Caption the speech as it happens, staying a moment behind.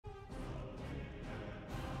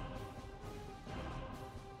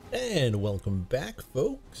And welcome back,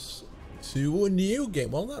 folks, to a new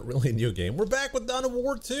game. Well, not really a new game. We're back with Dawn of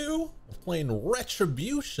War 2. We're playing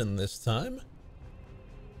Retribution this time.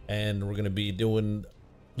 And we're going to be doing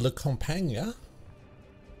Le Campagne. We're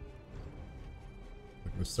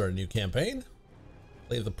going to start a new campaign.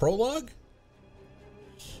 Play the prologue.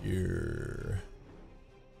 Sure.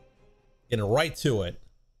 Getting right to it.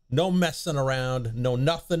 No messing around. No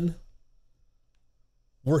nothing.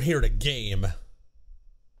 We're here to game.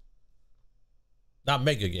 Not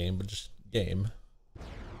mega game, but just game.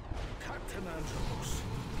 Captain Angelos,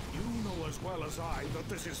 you know as well as I that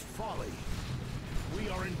this is folly. We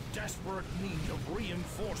are in desperate need of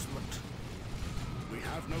reinforcement. We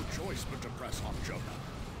have no choice but to press on, Jonah.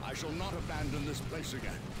 I shall not abandon this place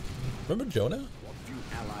again. Remember Jonah? What few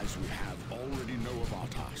allies we have already know of our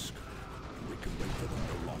task. We can wait for them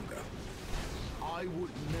no longer. I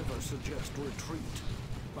would never suggest retreat,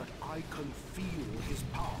 but I can feel his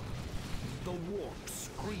power. The warp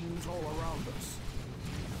screams all around us.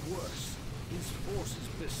 Worse, his forces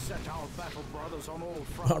beset our battle brothers on all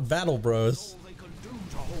fronts. Our battle bros. All they can do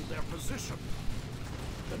to hold their position.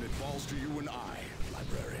 Then it falls to you and I,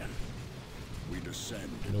 librarian. We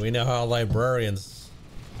descend. We know how librarians.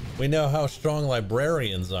 We know how strong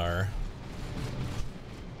librarians are.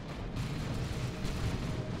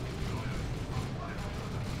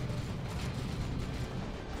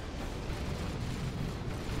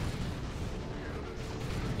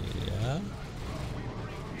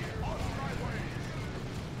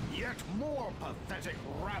 More pathetic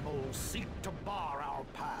rabbles seek to bar our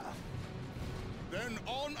path. Then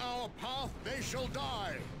on our path they shall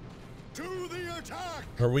die. To the attack!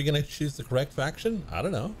 Are we gonna choose the correct faction? I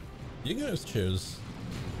don't know. You guys choose.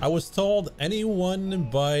 I was told anyone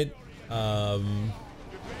but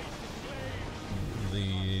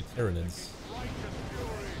the Tyranids.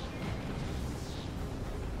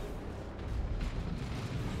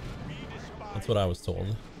 That's what I was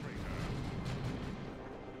told.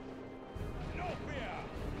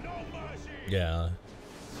 Yeah,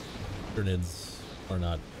 Tyranids are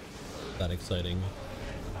not that exciting.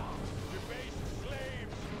 Debased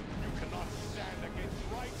slaves, you cannot stand against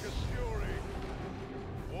righteous fury.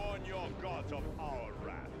 Warn your gods of our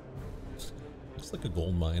wrath. Looks like a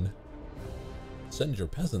gold mine. Send your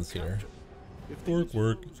peasants here. If Work.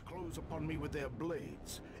 foes close upon me with their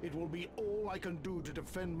blades, it will be all I can do to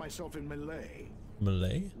defend myself in melee.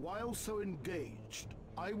 Melee? While so engaged,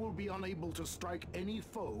 I will be unable to strike any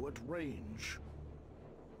foe at range.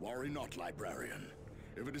 Worry not, librarian.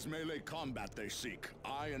 If it is melee combat they seek,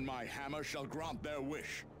 I and my hammer shall grant their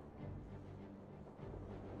wish.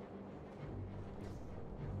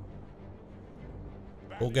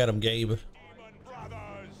 Go get him, Gabe. Demon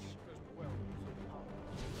brothers!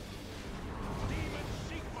 Demons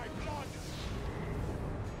seek my blood!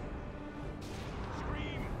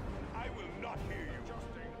 Scream! I will not hear you.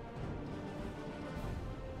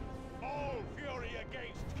 All fury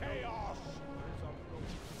against chaos!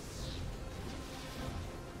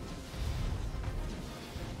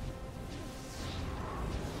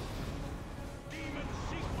 Demons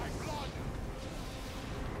seek my blood!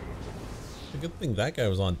 A good thing that guy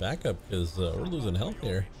was on backup because we're losing health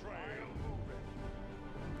here.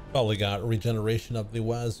 Probably got regeneration up the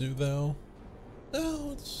wazoo though.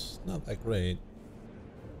 No, it's not that great.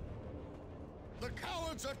 The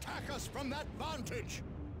cowards attack us from that vantage!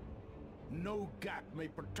 No gap may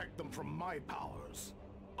protect them from my powers.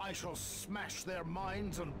 I shall smash their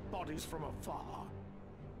minds and bodies from afar.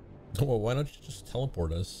 Well, why don't you just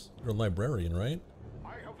teleport us? You're a librarian, right?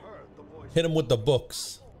 I have heard the voice. Hit him with the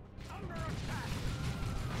books. Under attack!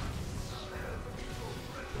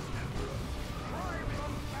 Drive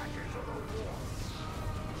them back into the war!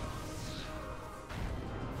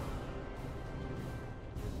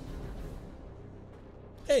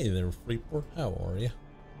 Hey there, Freeport. How are you?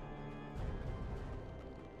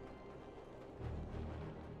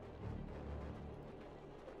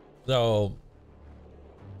 So,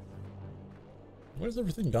 where's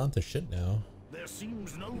everything gone to shit now? There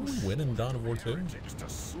seems no Win in Dawn of War 2? heretics to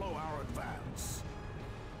slow our advance.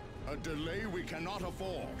 A delay we cannot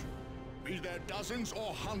afford. Be there dozens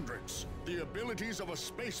or hundreds, the abilities of a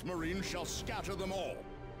space marine shall scatter them all.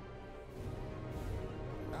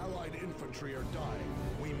 Allied infantry are dying.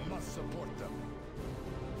 We must support them.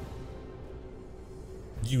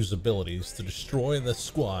 Use abilities to destroy the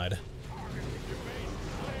squad.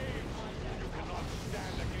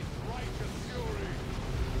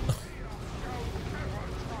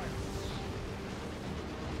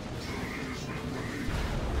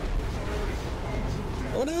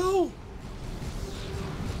 Oh no!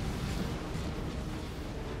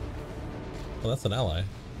 Well, that's an ally.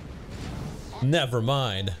 Never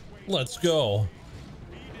mind. Let's go.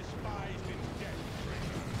 Be despised in death,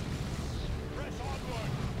 traitor. Press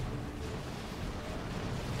onward.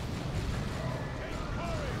 Take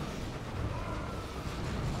courage.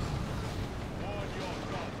 Warn your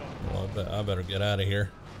daughter. Well, I better get out of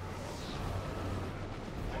here.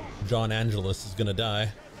 John Angelus is gonna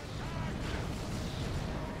die.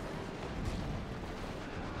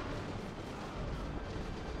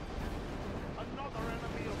 Another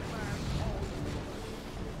enemy of man's home.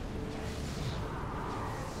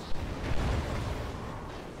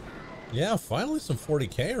 Yeah, finally some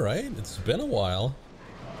 40k, right? It's been a while.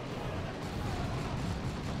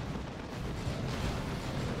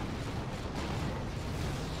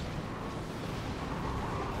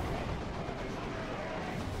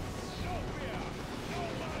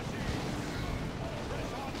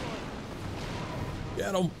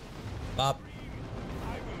 Get him. Pop.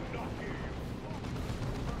 I will not hear you.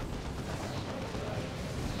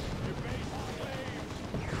 Debased slaves!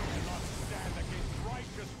 You cannot stand against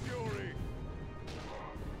righteous fury!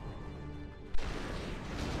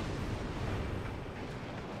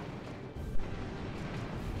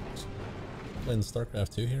 Playing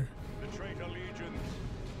StarCraft 2 here. The traitor legions!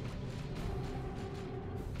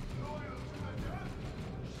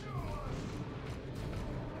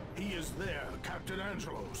 He is there, Captain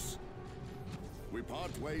Angelos. We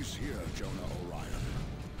part ways here, Jonah Orion.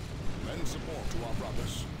 Lend support to our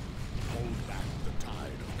brothers. Hold back the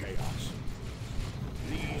tide of chaos.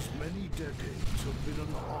 These many decades have been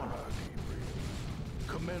an honor, Gabriel.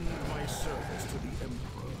 Commend my service to the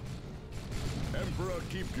Emperor. Emperor,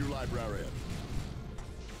 keep you, librarian.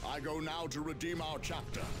 I go now to redeem our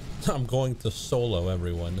chapter. I'm going to solo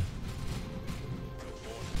everyone.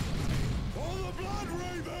 For the Blood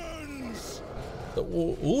Ravens!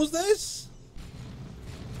 Who's this?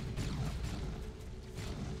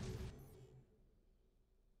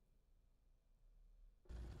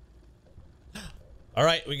 All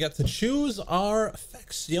right, we got to choose our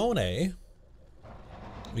faczione.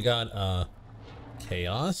 We got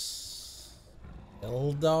Chaos,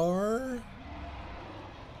 Eldar,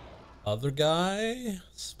 other guy,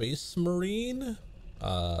 Space Marine,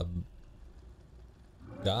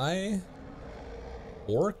 guy,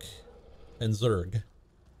 Orc, and Zerg.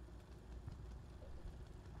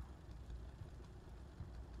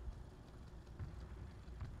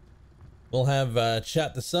 We'll have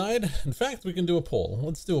chat decide. In fact, we can do a poll.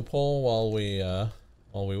 Let's do a poll while we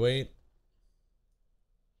wait.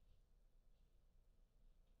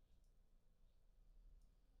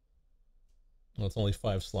 Well, it's only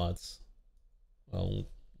 5 slots. Well,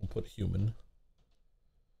 we'll put human.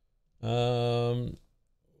 Who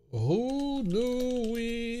do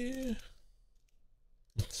we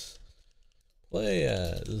play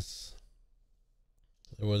as?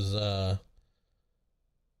 There was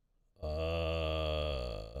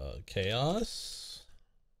Chaos,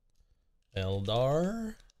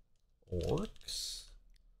 Eldar, Orcs,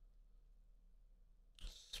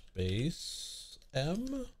 Space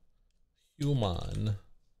M, Human,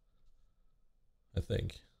 I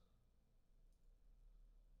think.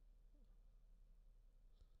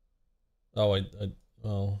 Oh,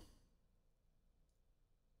 well.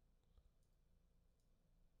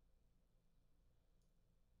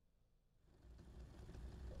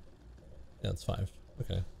 Yeah, it's 5.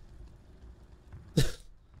 Okay.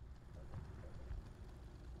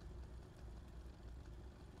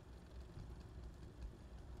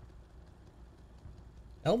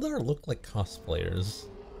 Eldar look like cosplayers.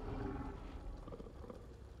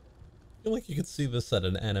 I feel like you could see this at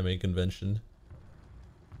an anime convention.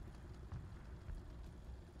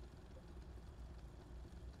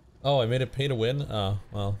 Oh, I made it pay to win? Oh,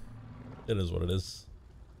 well, it is what it is.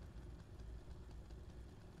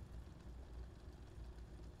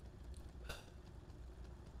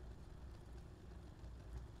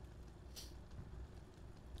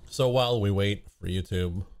 So while we wait for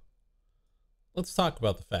YouTube, let's talk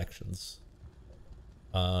about the factions.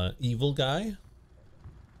 Evil guy.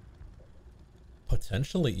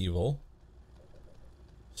 Potentially evil.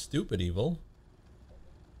 Stupid evil.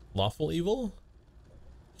 Lawful evil.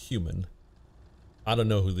 Human. I don't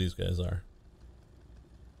know who these guys are.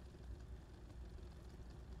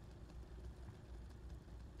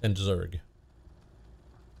 And Zerg.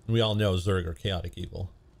 We all know Zerg are chaotic evil.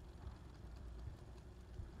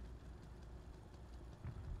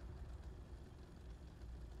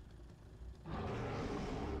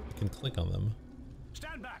 You can click on them.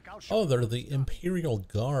 Stand back, I'll show Oh, they're the Imperial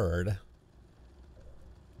Guard.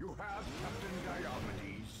 you. Have Captain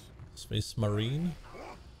Diomedes. Space Marine.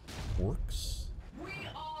 Orcs.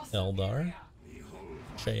 Eldar.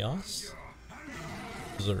 Chaos.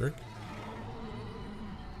 Zerg.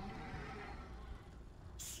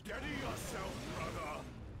 Steady yourself, brother.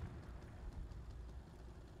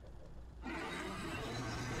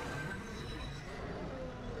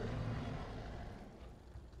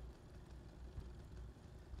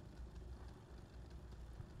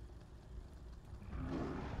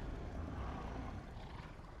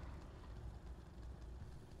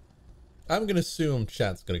 I'm gonna assume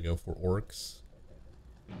chat's gonna go for orcs.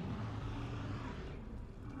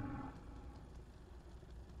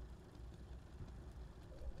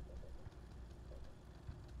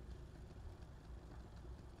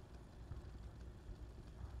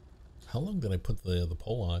 How long did I put the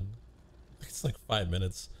poll on? I think it's like 5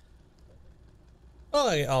 minutes. Well,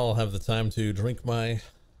 I'll have the time to drink my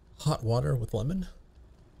hot water with lemon.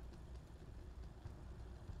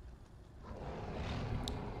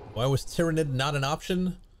 Why was Tyrannid not an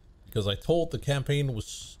option? Because I told the campaign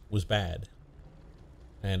was bad.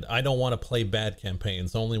 And I don't want to play bad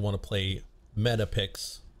campaigns. I only want to play meta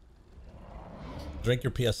picks. Drink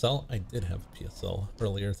your PSL? I did have a PSL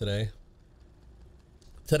earlier today.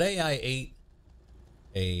 Today I ate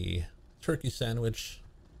a turkey sandwich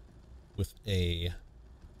with a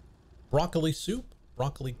broccoli soup,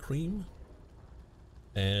 broccoli cream,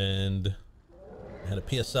 and I had a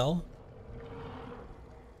PSL.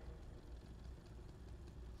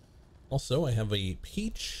 Also, I have a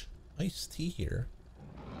peach iced tea here.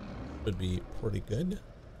 Would be pretty good.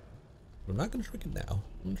 But I'm not gonna drink it now.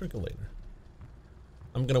 I'm gonna drink it later.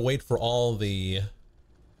 I'm gonna wait for all the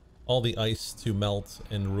ice to melt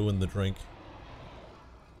and ruin the drink.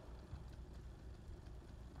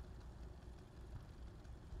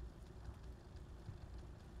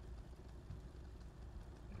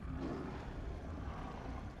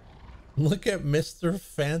 Look at Mr.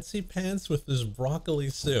 Fancy Pants with his broccoli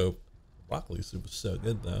soup. Broccoli soup is so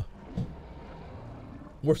good though.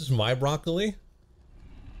 Where's my broccoli?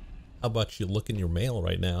 How about you look in your mail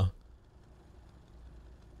right now?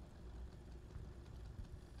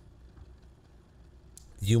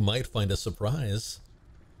 You might find a surprise.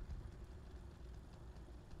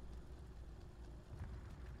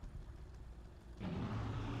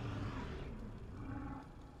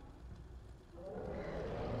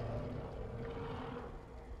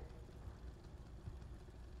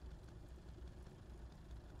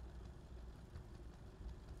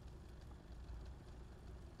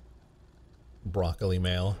 Broccoli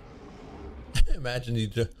mail. Imagine you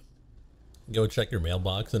just go check your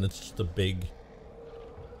mailbox and it's just a big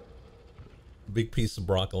piece of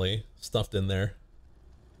broccoli stuffed in there.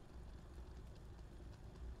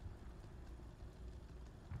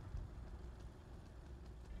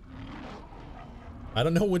 I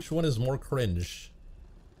don't know which one is more cringe.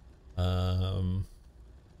 I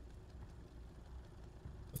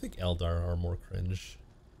think Eldar are more cringe.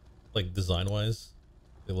 Like design wise,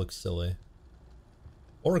 they look silly.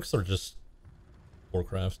 Orcs are just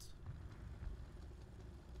Warcraft.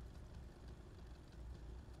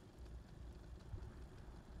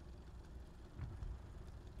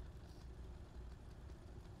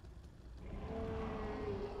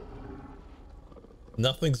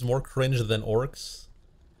 Nothing's more cringe than orcs.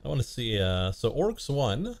 I want to see, so orcs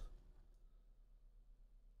won.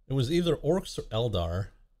 It was either orcs or Eldar.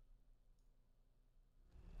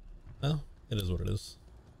 Well, it is what it is.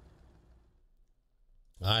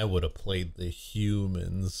 I would have played the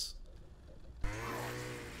humans.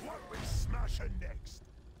 What we smashing next?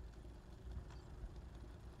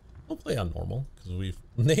 I'll play on normal, because we've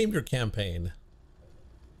named your campaign.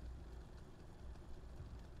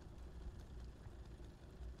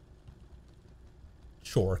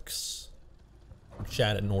 Chorks.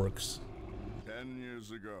 Chat and orcs. 10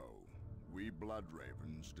 years ago, we Blood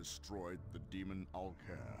Ravens destroyed the demon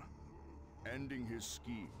Alkair, ending his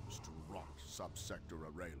schemes to rot subsector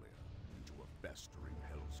Aurelia into a festering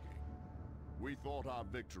hellscape. We thought our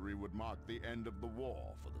victory would mark the end of the war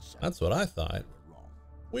for the sector. That's what I thought.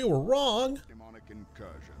 We were wrong. We were wrong. Demonic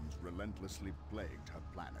incursions relentlessly plagued her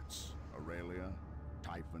planets, Aurelia,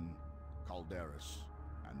 Typhon, Calderis,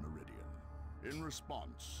 and Meridian. In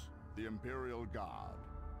response, the Imperial Guard,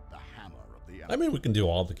 the hammer of the I mean, we can do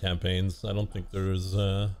all the campaigns. I don't think there's,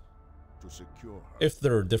 to secure her. if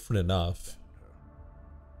they're different enough.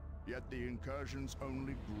 Yet the incursions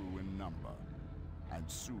only grew in number, and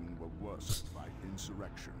soon were worsened by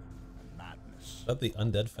insurrection and madness. Is that the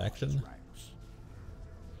undead faction? Ranks.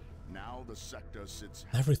 Now the sector sits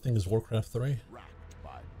Everything is Warcraft 3. racked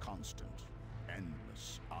by constant,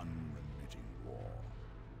 endless, unremitting war.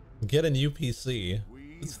 Get a new PC.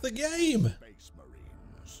 We It's the game. Space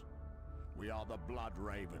Marines. We are the Blood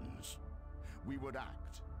Ravens. We would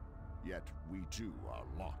act Yet we too are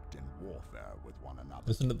locked in warfare with one another.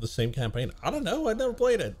 Isn't it the same campaign? I don't know. I never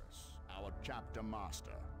played it. Our chapter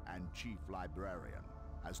master and chief librarian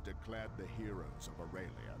has declared the heroes of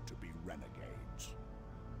Aurelia to be renegades.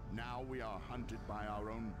 Now we are hunted by our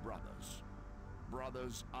own brothers.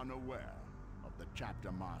 Brothers unaware of the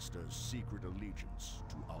chapter master's secret allegiance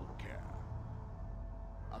to Alcair.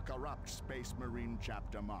 A corrupt space marine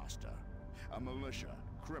chapter master. A militia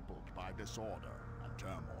crippled by disorder and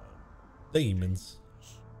turmoil. Demons.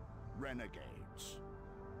 Renegades.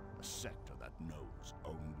 A sector that knows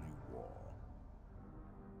only war.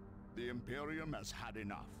 The Imperium has had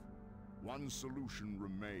enough. One solution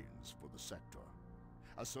remains for the sector.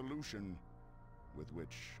 A solution with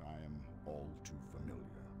which I am all too familiar.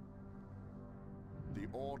 The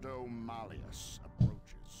Ordo Malleus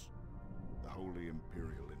approaches. The Holy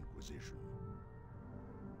Imperial Inquisition.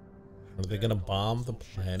 Are they gonna bomb the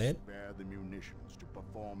planet? Bear the munitions to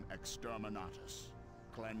perform exterminatus,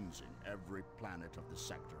 cleansing every planet of the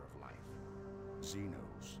sector of life.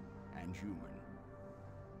 Xenos and human,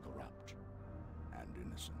 corrupt and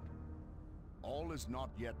innocent. All is not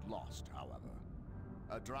yet lost, however.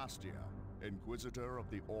 Adrastia, Inquisitor of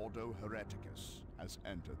the Ordo Hereticus, has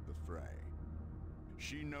entered the fray.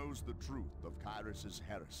 She knows the truth of Kyrus's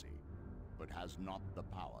heresy, but has not the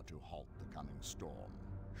power to halt the coming storm,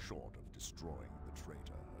 short of destroying the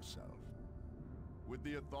traitor herself. With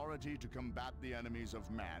the authority to combat the enemies of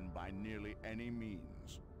man by nearly any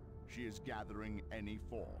means, she is gathering any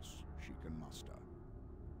force she can muster.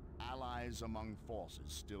 Allies among forces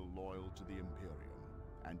still loyal to the Imperium,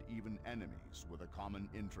 and even enemies with a common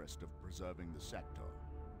interest of preserving the sector,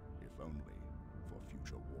 if only for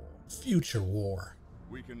future war. Future war.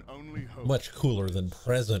 We can only hope. Much cooler than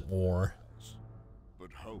present war.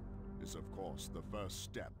 But hope is, of course, the first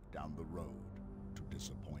step down the road to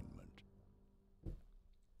disappointment.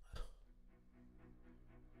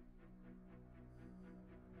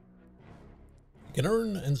 You can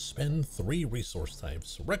earn and spend 3 resource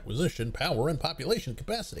types: requisition, power, and population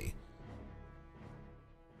capacity.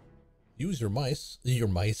 Use your mouse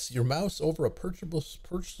over a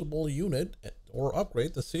purchasable unit or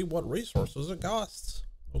upgrade to see what resources it costs.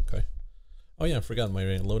 Okay. Oh yeah, I forgot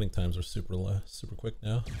my loading times are super quick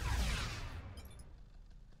now.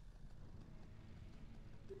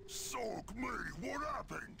 Soak me, what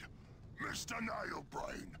happened? Mr.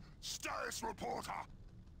 Nailbrain, status reporter.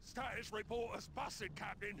 Status reporter's busted,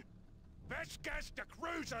 Captain. Best guess the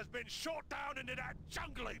cruiser's been shot down into that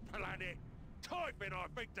jungly planet. Typhon, I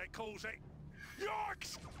think they calls it.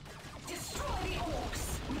 Yikes! Destroy the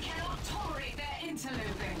orcs! We cannot tolerate their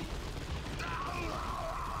interloping!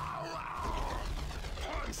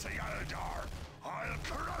 Fancy Eldar! I'll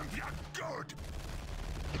cramp you good!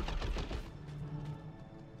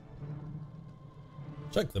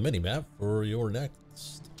 Check the minimap for your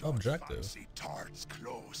next objective. Fancy tarts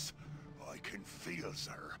close. I can feel,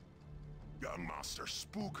 sir. Young Master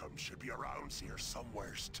Spookum should be around here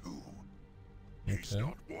somewheres too. He's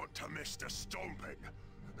not one to miss the stomping.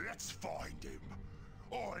 Let's find him.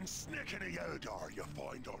 Oh, and snick any Eldar you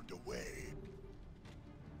find on the way.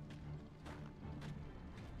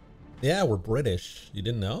 Yeah, we're British. You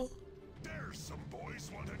didn't know? There's some boys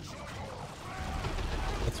want to jump.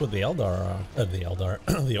 That's what the Eldar are.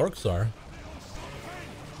 The orcs are.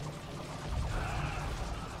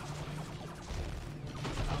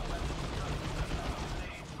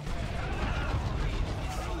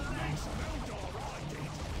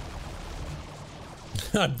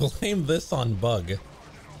 I blame this on bug.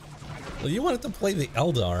 Well, you wanted to play the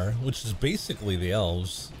Eldar, which is basically the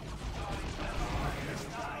elves.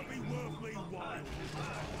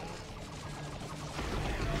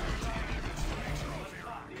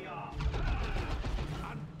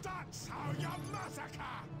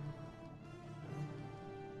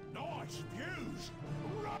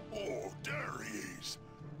 Oh, there he is.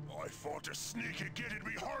 I thought the sneaky git'd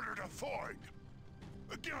be harder to find.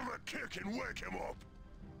 Give him a kick and wake him up.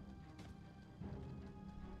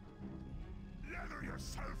 Leather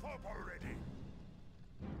yourself up already.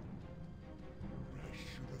 I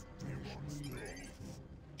should have been one.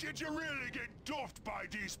 Did you really get duffed by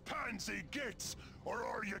these pansy gits, or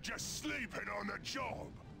are you just sleeping on the job?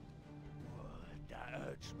 That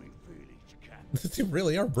hurts me feelings, Captain. You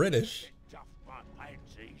really are British. Duff my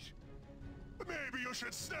pansies. Maybe you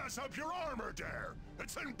should snazz up your armor there.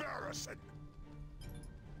 It's embarrassing.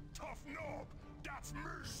 Tough knob. That's me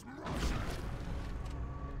smashing.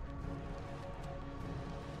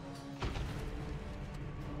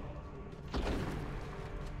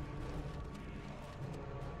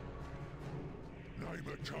 I'm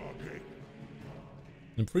a talking.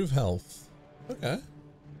 Improve health. Okay.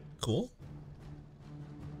 Cool.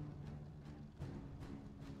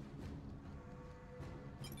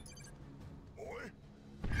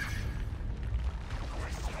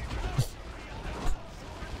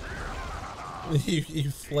 He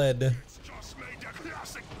fled.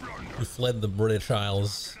 He fled the British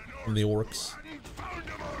Isles from the orcs.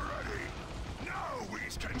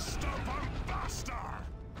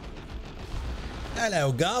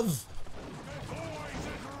 Hello, Gov.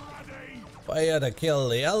 Fire to kill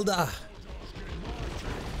the Elder.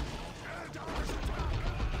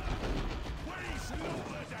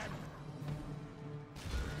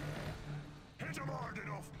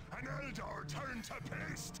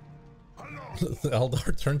 The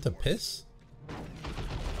Eldar turned to piss?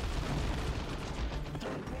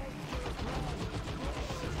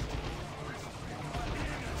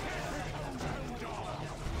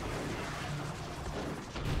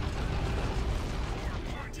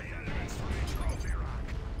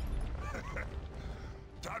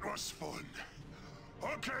 That was fun.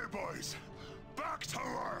 Okay, boys, back to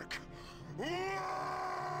work.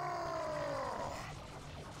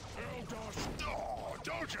 Oh,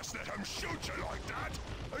 don't just let him shoot you like that!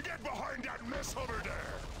 Get behind that mess over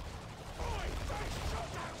there! Boy, they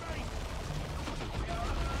shot at me!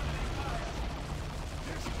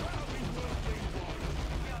 This will be working one!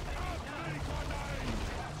 Help me, grenade!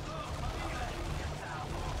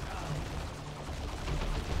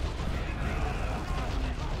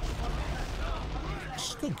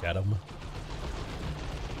 Just go get him.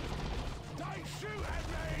 They shoot at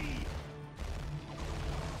me!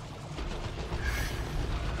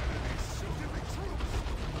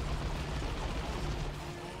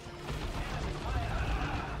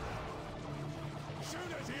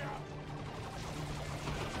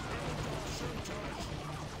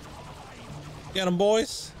 Get him,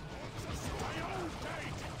 boys.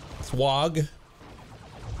 It's WAAAAGH.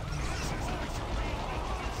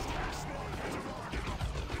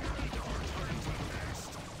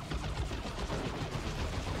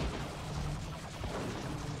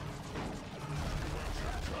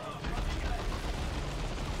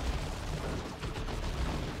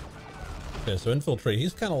 Okay, so Infiltrate,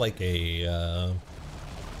 he's kind of like a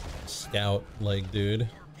scout-like dude.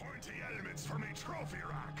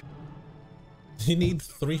 You need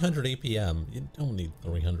 300 APM. You don't need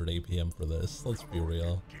 300 APM for this. Let's be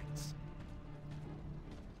real.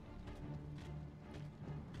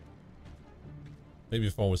 Maybe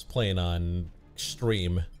if I was playing on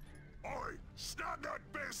extreme. Oi, stop that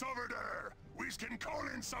base over there. We can call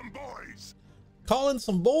in some boys. Call in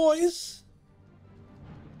some boys?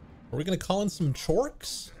 Are we gonna call in some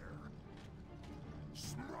chorks?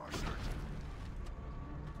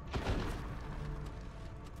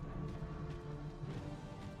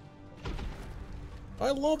 I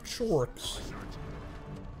love chorks.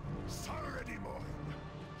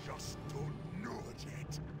 Just don't know it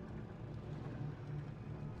yet.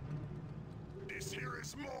 This here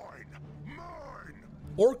is mine. Mine.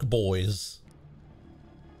 Orc boys.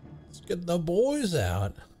 Let's get the boys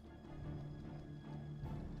out.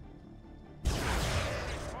 The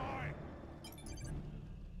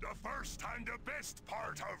first and the best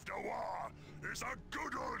part of the war is a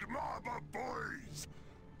good old mob of boys.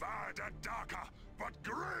 Bad at Daka, but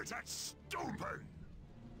great at stomping.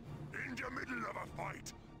 In the middle of a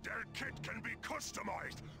fight, their kit can be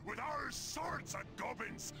customized with all sorts of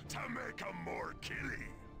gubbins to make them more killy.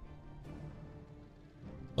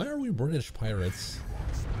 Why are we British pirates?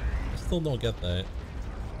 I still don't get that.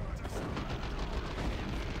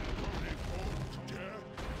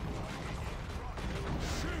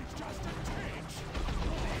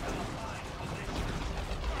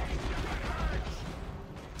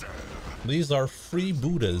 These are free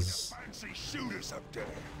Buddhas. Fancy shooters up there.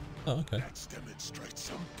 Oh, okay. Let's demonstrate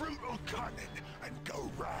some brutal cunning and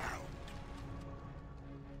go round.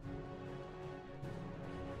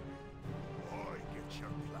 I get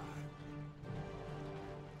your plan.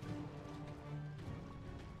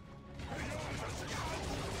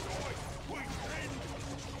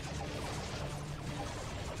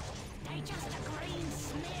 They just a green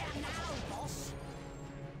smear now, boss.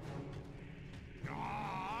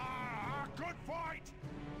 Good fight!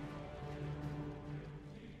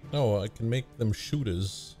 Oh, I can make them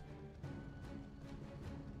shooters.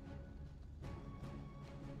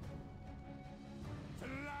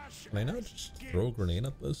 Can I not just throw a grenade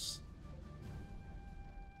at this?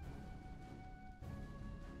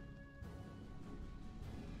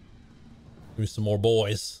 Give me some more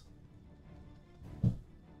boys.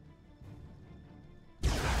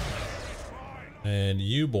 And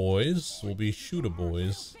you boys will be shooter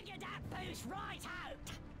boys. Figure that boost right out.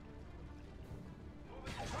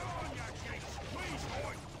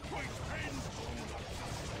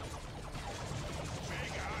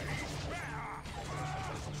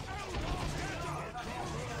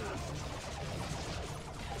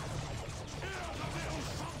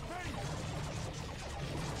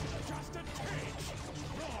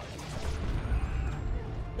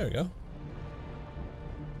 There we go.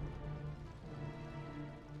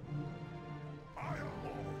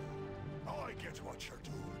 I get what you're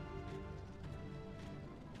doing.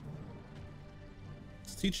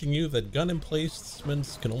 It's teaching you that gun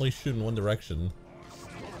emplacements can only shoot in one direction.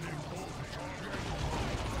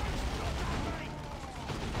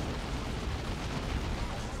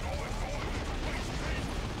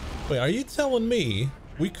 Wait, are you telling me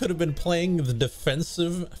we could have been playing the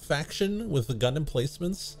defensive faction with the gun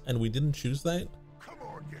emplacements and we didn't choose that? Come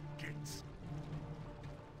on, you gits.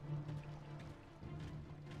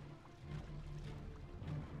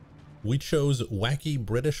 We chose wacky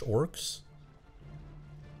British orcs?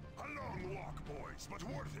 A long walk, boys, but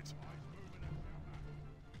worth it.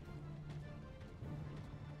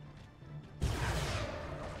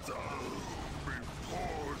 Me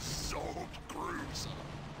poor soaked cruiser.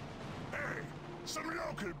 Hey, some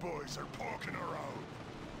local boys are poking around.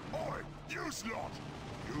 Oi, yous lot,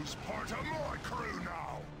 yous part of my crew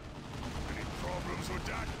now. Any problems with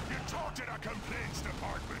that, you talk to the complaints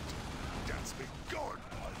department. That's me good,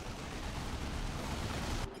 pal.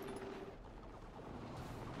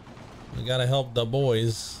 We gotta help the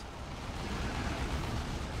boys.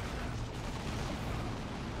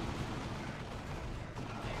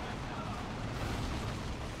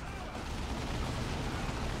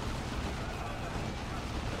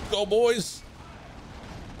 Go, boys.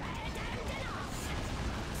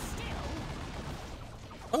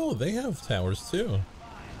 Oh, they have towers too.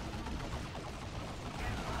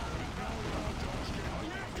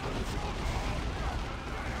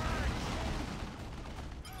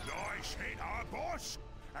 Nice hit, huh, boss?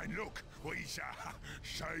 And look, we've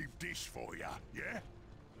saved this for ya, yeah?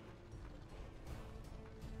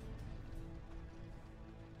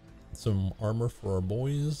 Some armor for our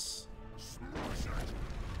boys. Smash it.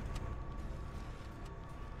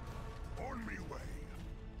 On me way.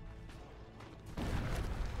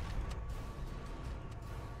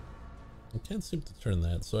 I can't seem to turn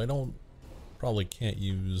that, so I don't probably can't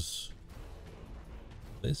use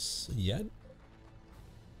this yet.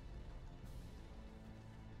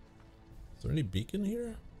 Is there any beacon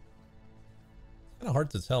here? It's kind of hard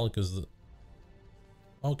to tell because the...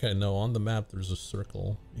 Okay, no, on the map there's a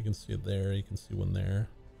circle. You can see it there, you can see one there.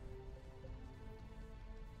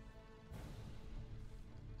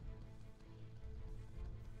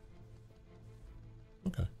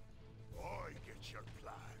 Okay. I get your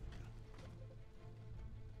plan.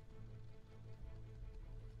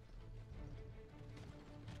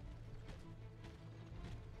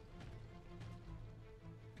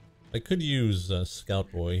 I could use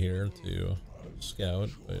Scout Boy here to scout,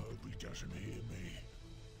 but Hope he doesn't hear me.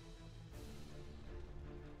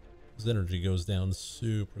 his energy goes down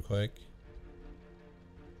super quick.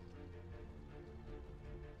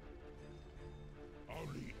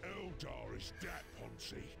 Only Eldar is that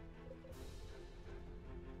Ponzi.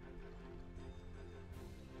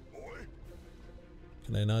 Boy,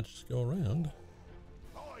 Can I not just go around?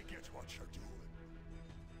 I get what you're doing.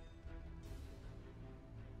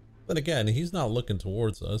 But again, he's not looking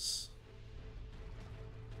towards us.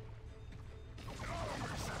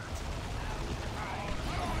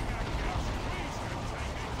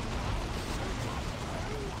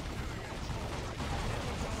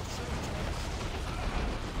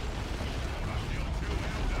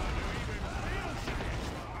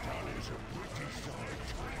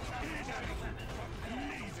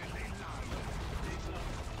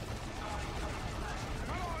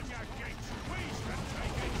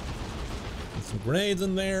 Some grenades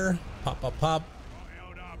in there. Pop, pop, pop.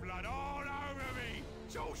 Eldar blood all over me.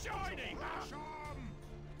 So shiny.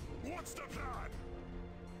 What's the plan?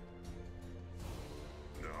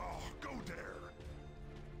 No, go there.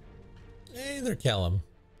 Hey there, Callum.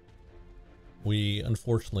 We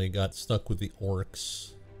unfortunately got stuck with the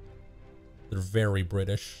orcs. They're very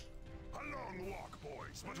British. A long walk,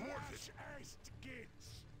 boys, but worth it.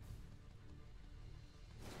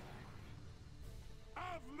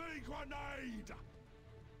 Have me grenade.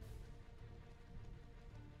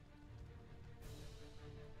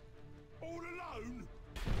 All alone?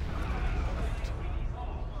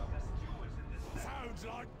 Sounds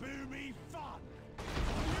like boomy fun.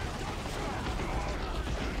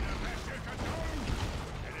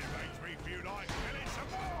 And it makes me feel like killing some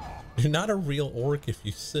more. You're not a real orc if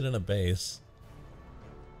you sit in a base.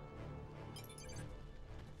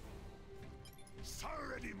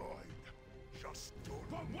 Already mine. Just do it.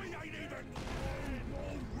 But we ain't even.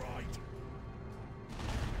 All right.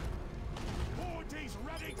 Party's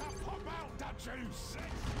ready to pop out the juice.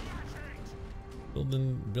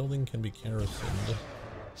 Building can be kerosene.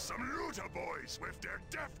 Some looter boys with their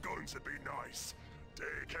death guns would be nice.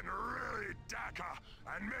 They can really dacker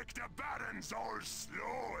and make the battens all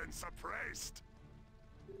slow and suppressed.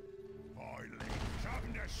 Finally,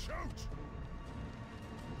 something to shoot.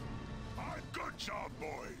 Good job,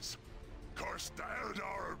 boys. Curse the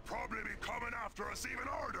Eldar will probably be coming after us even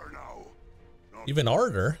harder now. Even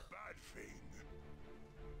harder? Bad thing.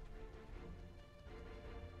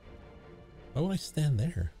 Why would I stand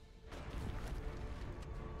there?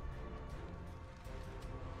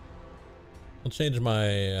 I'll change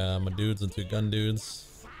my my dudes into gun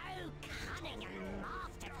dudes.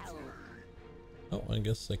 Oh, I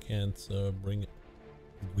guess I can't bring it.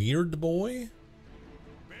 Weird boy?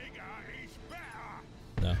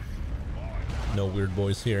 No. No weird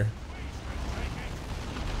boys here.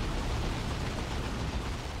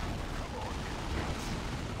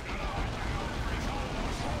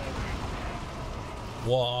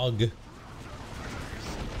 WAAAAGH.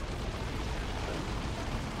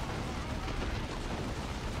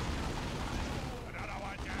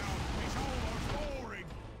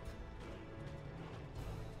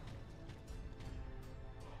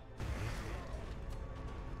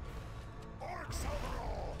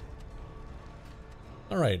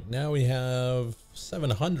 All right, now we have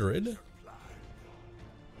 700. Okay,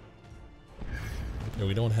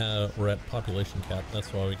 we don't have, we're at population cap,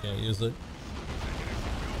 that's why we can't use it.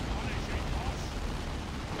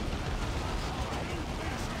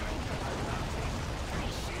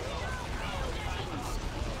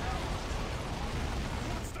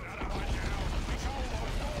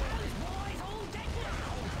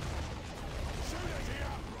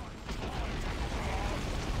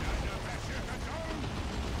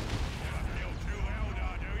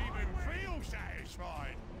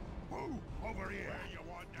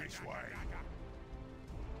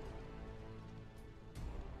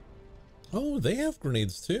 Oh, they have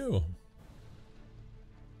grenades too.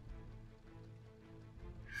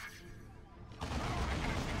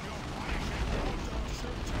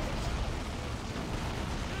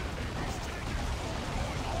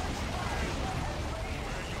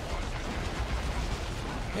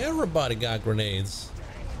 Everybody got grenades.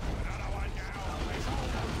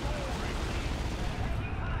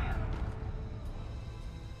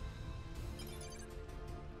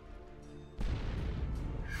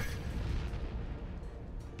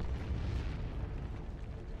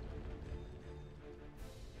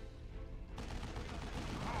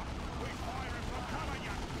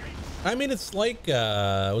 I mean, it's like,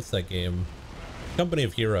 what's that game? Company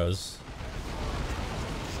of Heroes.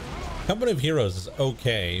 Company of Heroes is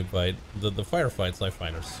okay, but the firefights I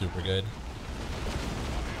find are super good.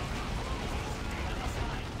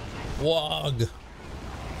 WAAAAGH.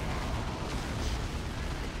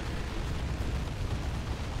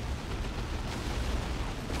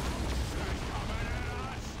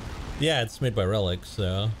 Yeah, it's made by Relic,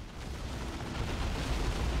 so...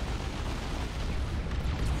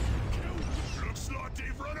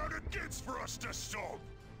 To stop.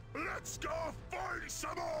 Let's go find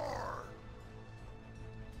some more.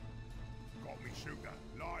 Got me, shooter.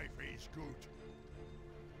 Life is good.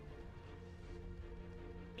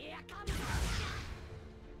 Here comes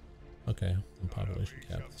Okay, I'm population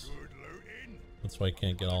capped. That's why I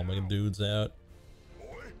can't get all my dudes out.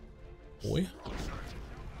 Boy.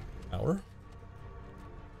 Power.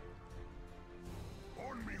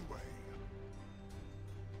 On me way.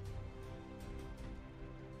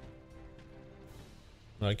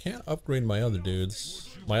 I can't upgrade my other dudes,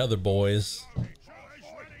 my other boys.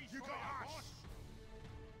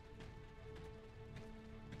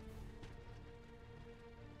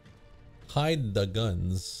 Hide the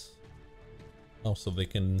guns. Oh, so they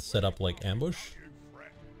can set up like ambush?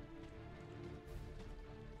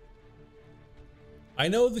 I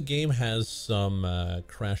know the game has some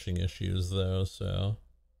crashing issues though, so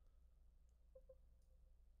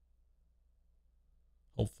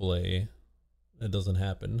hopefully it doesn't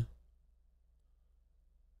happen.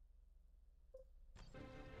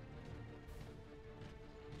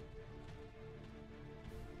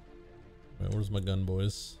 Right, where's my gun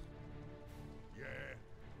boys? Yeah,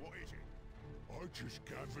 what is it? I just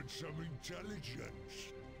gathered some intelligence.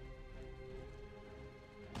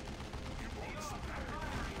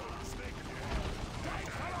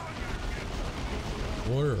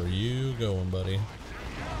 Where are you going, buddy?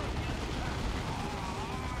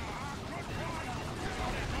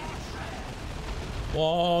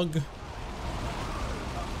 WAAAAGH.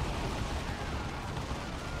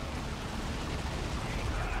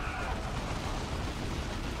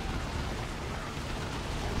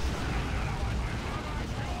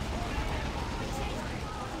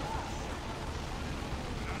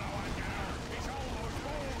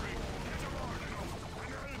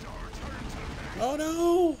 Oh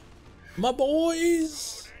no! My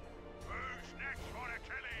boys! Who's next for the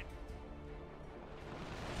killing?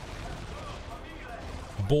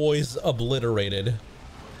 Boys obliterated.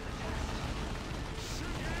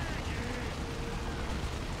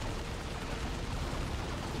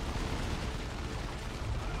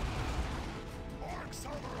 Orcs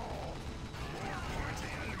overall! More pointy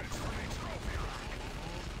elements for the trophy rack!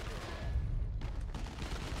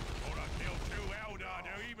 Or I feel too elder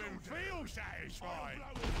to even feel satisfied.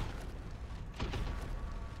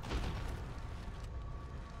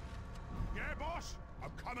 Yeah, boss,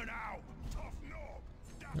 I'm coming out. Tough knob!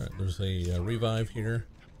 Alright, there's a revive here.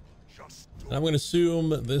 Just And I'm going to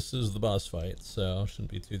assume this is the boss fight, so shouldn't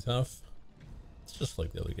be too tough. It's just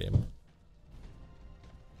like the other game.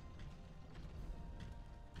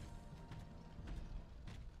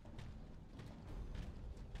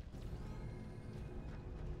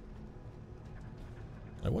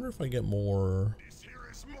 I wonder if I get more. this here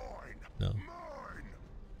is mine! No. Mine!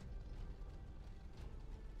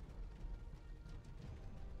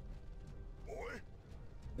 Boy, What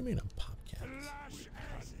do you mean I'm Popcat? Lash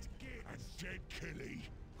as it gets. Dead killy.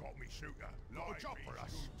 Got me shooter. no Like job me for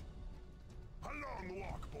us. shoot. A long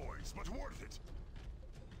walk, boys, but worth it.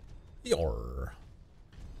 Yor.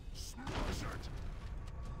 Smash it!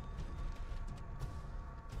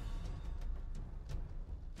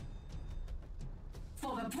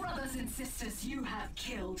 For the brothers and sisters you have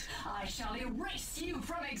killed, I shall erase you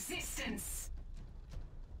from existence.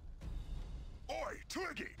 Oi,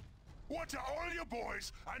 Twiggy! What do all you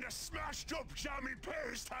boys and a smashed up jammy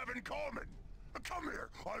paste have in common? Come here,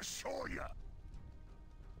 I'll show you.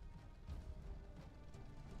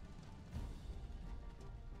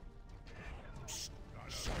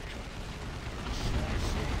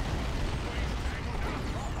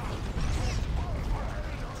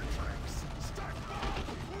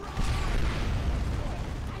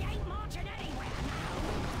 I ain't marching anywhere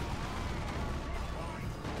now.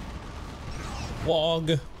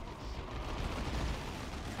 Wog.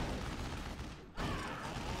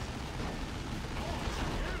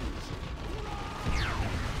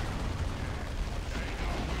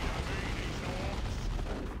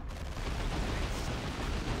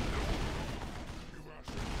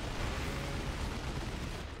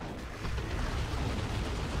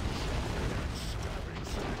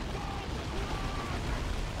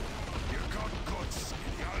 You got guts,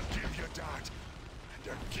 Skinny, I'll give you that. And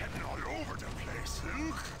you're getting all over the place,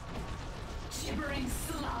 Luke. Gibbering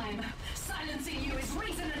slime. Silencing you is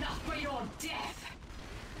reason enough for your death.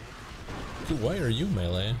 Dude, why are you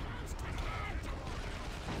melee?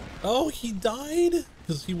 Oh, he died?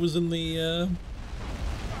 Because he was in the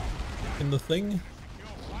thing?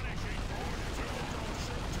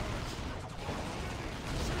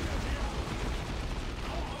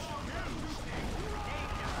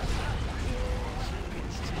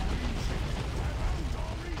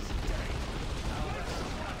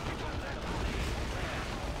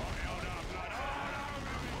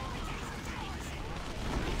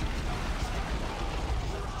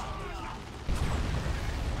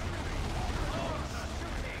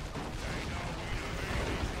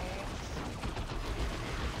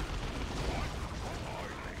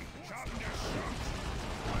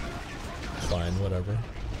 Fine, whatever.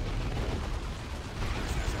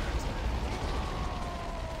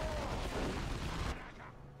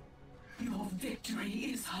 Your victory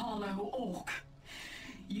is hollow, Orc.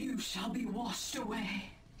 You shall be washed away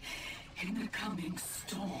in the coming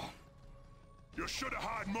storm. You should have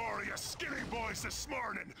had more of your skinny boys this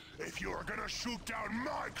morning if you were gonna shoot down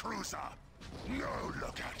my cruiser. Now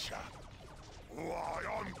look at ya. Why,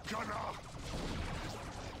 I'm gonna...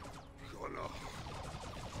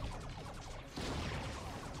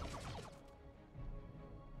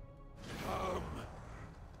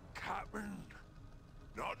 Captain.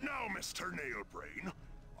 Not now, Mr. Nailbrain.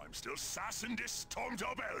 I'm still sassing this stumped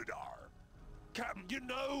up Eldar. Captain, you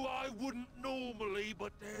know I wouldn't normally,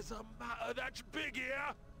 but there's a matter that's big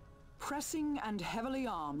here. Pressing and heavily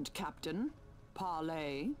armed, Captain.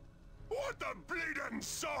 Parley. What the bleeding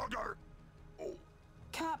saga? Oh,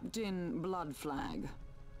 Captain Bloodflag.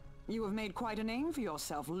 You have made quite a name for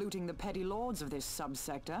yourself looting the petty lords of this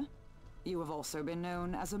subsector. You have also been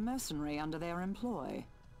known as a mercenary under their employ.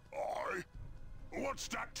 I? What's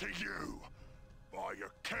that to you? Why,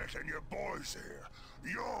 you're kicking your boys here.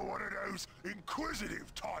 You're one of those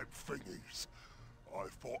inquisitive type thingies. I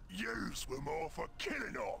thought yous were more for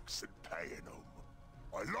killing orcs than paying them.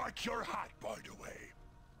 I like your hat, by the way.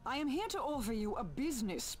 I am here to offer you a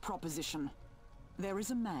business proposition. There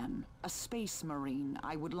is a man, a space marine,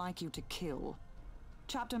 I would like you to kill.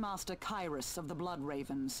 Chapter Master Kyrus of the Blood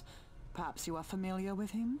Ravens. Perhaps you are familiar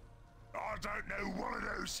with him? I don't know one of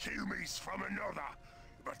those humies from another,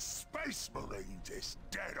 but Space Marines is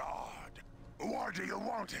dead hard. Why do you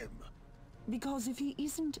want him? Because if he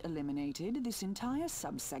isn't eliminated, this entire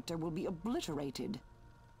subsector will be obliterated.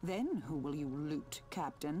 Then who will you loot,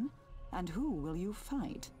 Captain? And who will you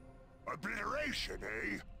fight? Obliteration,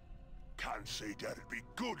 eh? Can't see that'd be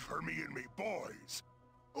good for me and me boys.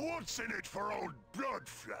 What's in it for old Blood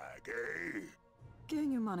Flag, eh?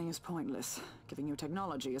 Giving you money is pointless. Giving you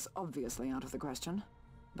technology is obviously out of the question.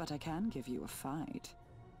 But I can give you a fight.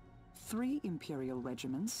 3 Imperial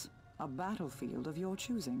regiments, a battlefield of your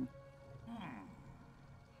choosing.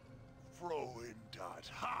 Throw in that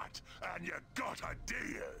hat, and you got a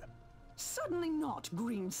deal. Certainly not,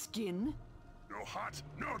 Greenskin. No hat,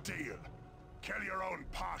 no deal. Kill your own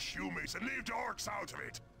posh humies and leave the orcs out of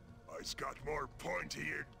it. I's got more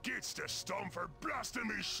pointy-eared gits to stomp for blasting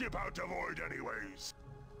me ship out the void anyways.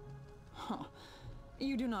 Huh.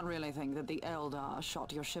 You do not really think that the Eldar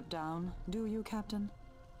shot your ship down, do you, Captain?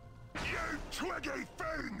 You twiggy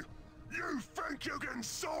thing! You think you can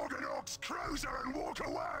sword an orc's cruiser and walk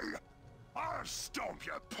away? I'll stomp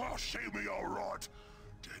your posh humy alright.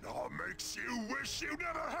 Then I makes you wish you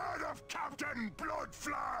never heard of Captain Blood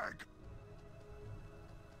Flag!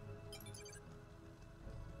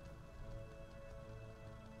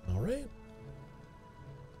 All right.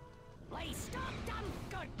 Please stop them,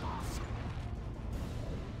 good boss.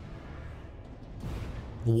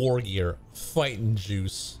 War gear, fighting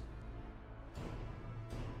juice.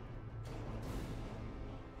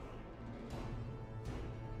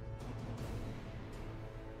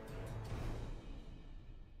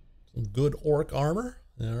 Some good orc armor.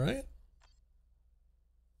 All right.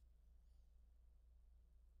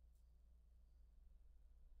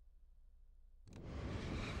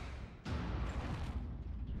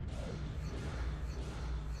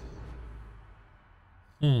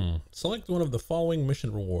 Select one of the following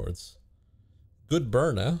mission rewards. Good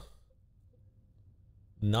burner.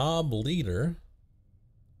 Knob leader.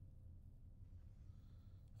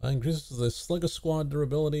 Increases the Slugger Squad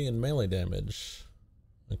durability and melee damage.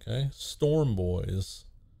 Okay. Storm Boys.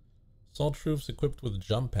 Assault troops equipped with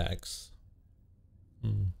jump packs.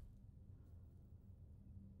 Can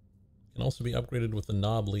also be upgraded with the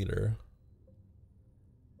knob leader.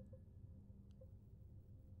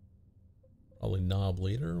 Probably knob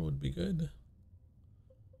leader would be good.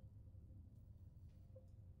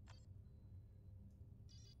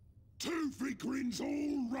 Toothy grins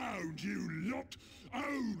all round, you lot.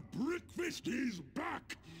 Old Brickfist is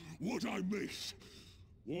back. What I miss?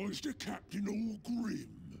 Why's the captain all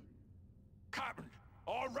grim? Captain,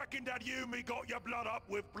 I reckon that you and me got your blood up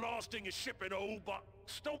with blasting a ship and all, but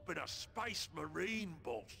stopping a space marine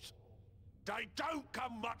boss. They don't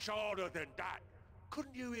come much harder than that.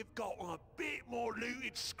 Couldn't you have gotten a bit more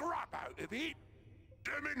looted scrap out of it?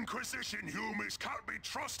 Them Inquisition humies can't be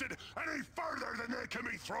trusted any further than they can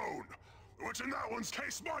be thrown. Which in that one's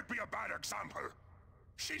case might be a bad example.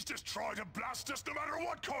 She's just trying to blast us no matter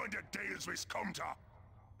what kind of deals we's come to.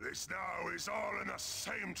 This now is all in the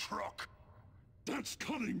same truck. That's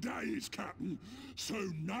cunning days, Captain. So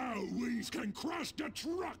now we can crash the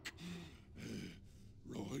truck.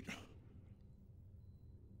 Right.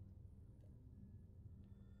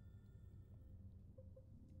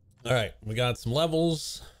 All right, we got some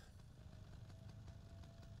levels.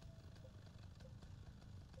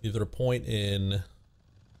 Either a point in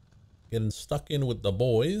getting stuck in with the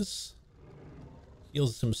boys,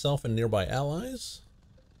 heals himself and nearby allies,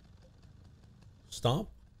 stomp,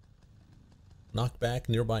 knock back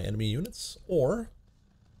nearby enemy units, or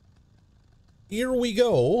here we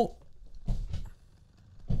go.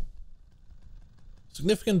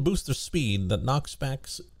 Significant booster speed that knocks back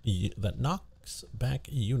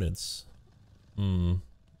units.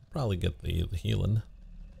 Probably get the healing.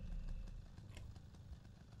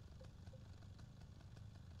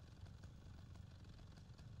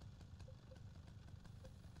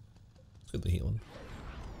 Let's get the healing.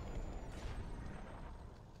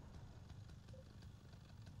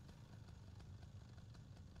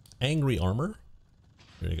 Angry armor.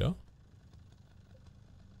 There you go.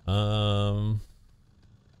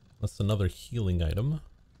 That's another healing item.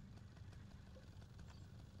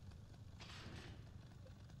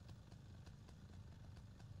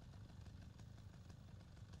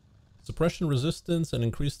 Suppression resistance and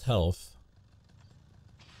increased health.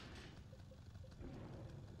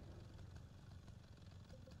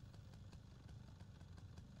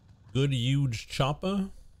 Good huge chopper.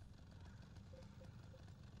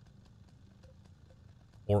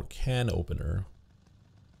 Or can opener.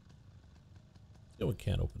 Let's go with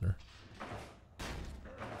can opener.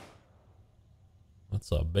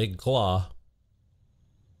 That's a big claw.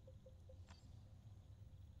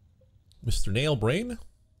 Mr. Nailbrain,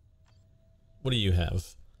 what do you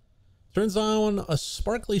have? Turns on a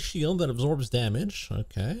sparkly shield that absorbs damage.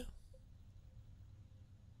 Okay.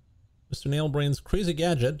 Mr. Nailbrain's crazy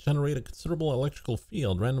gadget generate a considerable electrical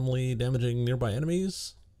field, randomly damaging nearby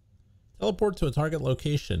enemies. Teleport to a target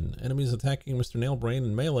location. Enemies attacking Mr. Nailbrain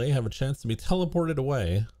in melee have a chance to be teleported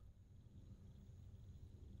away.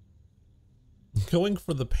 Going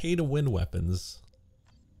for the pay-to-win weapons.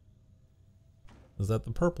 Is that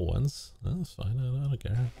the purple ones? Oh, that's fine. I don't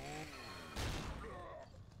care.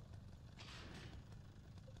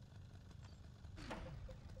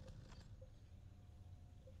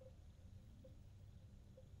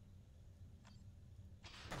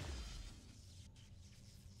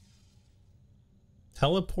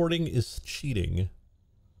 Teleporting is cheating.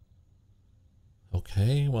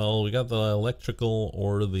 Okay, well, we got the electrical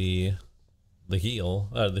or the heal,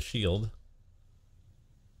 the shield.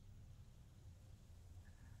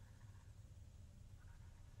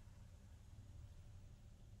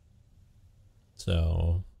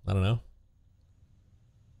 So, I don't know.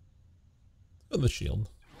 Let's go with the shield.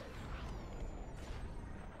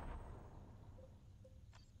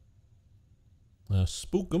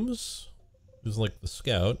 Spookums is like the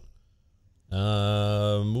scout.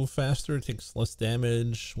 Move faster, takes less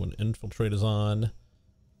damage when infiltrate is on.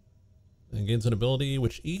 And gains an ability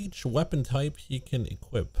which each weapon type he can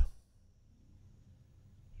equip.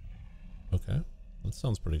 Okay, that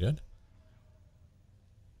sounds pretty good.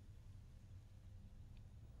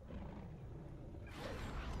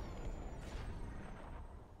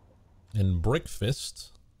 And Brick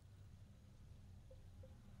Fist.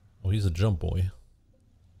 Oh, he's a jump boy.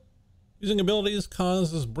 Using abilities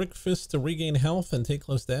causes Brick Fist to regain health and take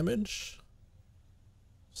less damage.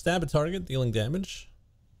 Stab a target, dealing damage.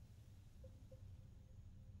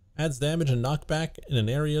 Adds damage and knockback in an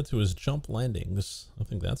area to his jump landings. I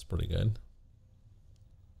think that's pretty good.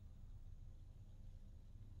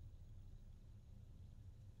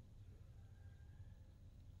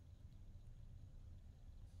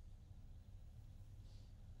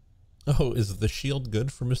 Oh, is the shield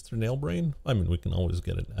good for Mr. Nailbrain? I mean, we can always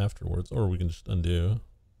get it afterwards, or we can just undo.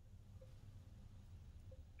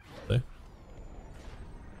 Okay.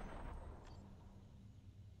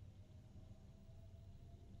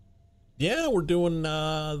 Yeah, we're doing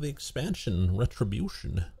the expansion,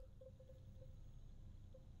 Retribution.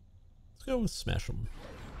 Let's go with Smash 'em.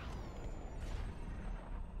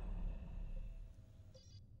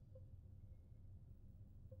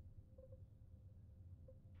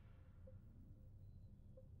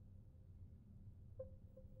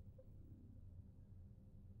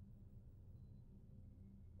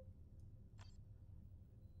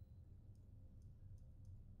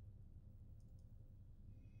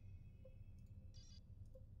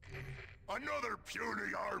 Another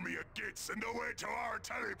puny army of gits in the way to our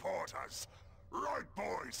teleporters. Right,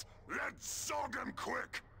 boys, let's zog them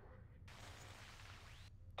quick.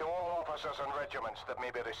 To all officers and regiments that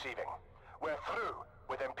may be receiving, we're through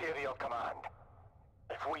with Imperial Command.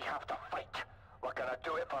 If we have to fight, we're gonna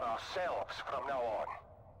do it for ourselves from now on.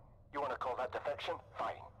 You wanna call that defection?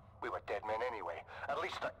 Fine. We were dead men anyway. At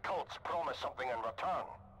least the cults promised something in return.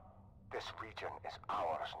 This region is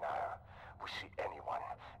ours now. We see anyone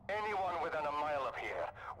within a mile of here,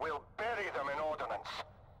 we'll bury them in ordnance.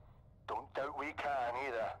 Don't doubt we can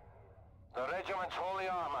either. The regiment's holy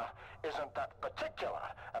armor isn't that particular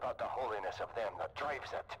about the holiness of them that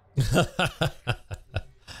drives it.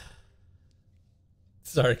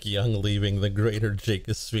 Sark Young leaving the greater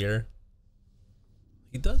Jacosphere.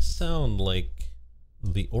 He does sound like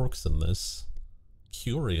the orcs in this.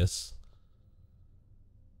 Curious.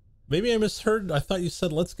 Maybe I misheard. I thought you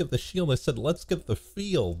said let's get the shield. I said let's get the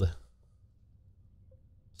field.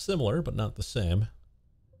 Similar, but not the same.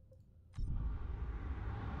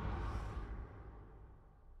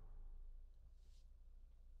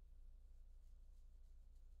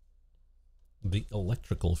 The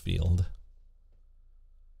electrical field.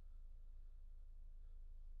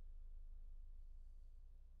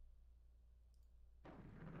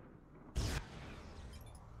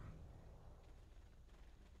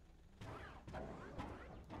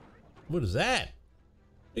 What is that?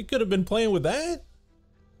 He could have been playing with that?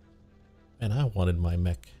 Man, I wanted my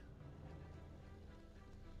mech.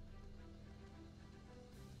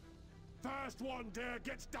 First one there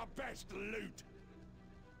gets the best loot.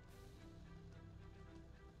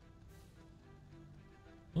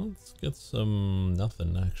 Let's get some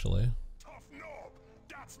nothing actually. Tough knob,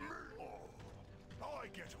 that's me. Oh, I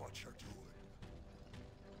get what you're doing.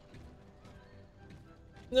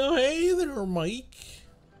 No, hey there, Mike.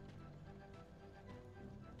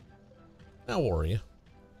 How are you?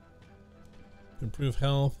 Improve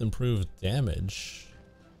health, improve damage.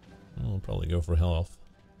 I'll probably go for health.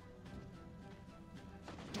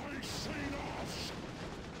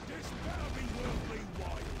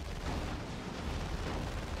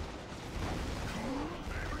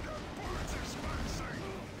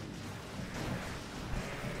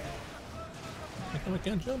 How come I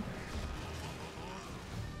can't jump?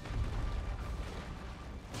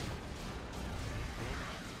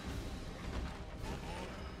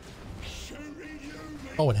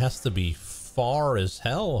 Oh, it has to be far as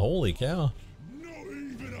hell. Holy cow. Not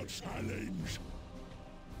even a challenge.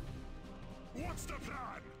 What's the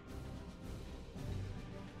plan?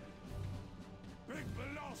 Big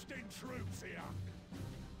blasting troops here.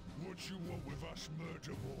 What you want with us,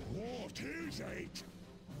 murder boy? What is it?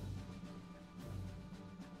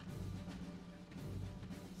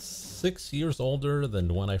 6 years older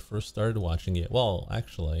than when I first started watching it. Well,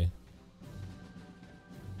 actually,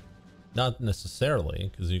 not necessarily,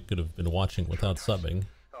 because you could have been watching without subbing.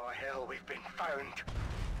 Oh hell, we've been found.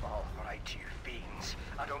 All right, you fiends.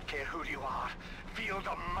 I don't care who you are. Feel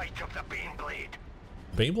the might of the Baneblade.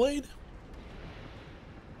 Beyblade?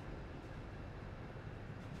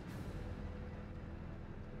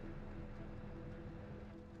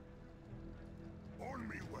 On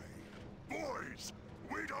me way. Boys,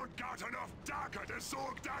 we don't got enough dagger to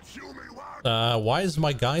soak that human one. Why is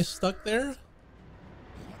my guy stuck there?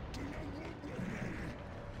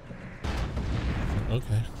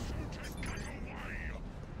 Okay.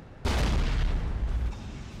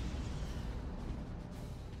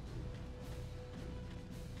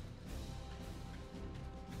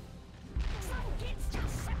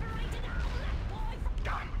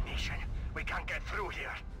 Damnation. We can't get through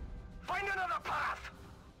here. Find another path.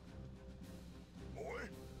 Boy.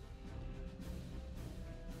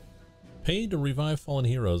 Pay to revive fallen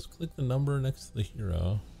heroes. Click the number next to the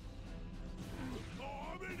hero. Oh,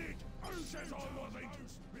 I'm in it. Who says I wasn't?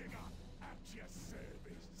 Bigger at your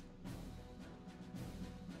service.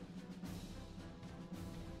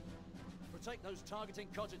 Protect those targeting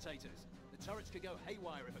cogitators. The turrets could go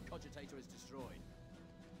haywire if a cogitator is destroyed.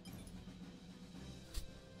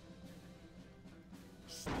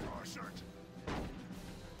 Smash it.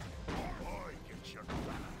 I get your back.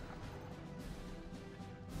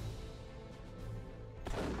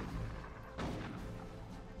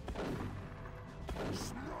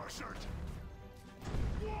 Smash it.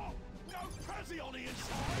 What? No Prezi on the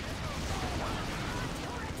inside?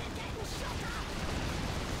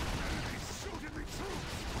 He's shooting me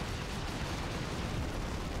troops.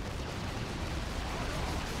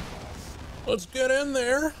 Let's get in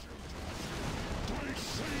there. They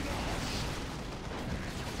seen us.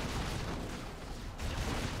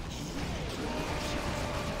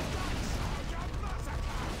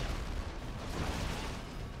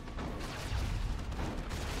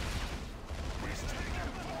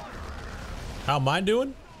 How am I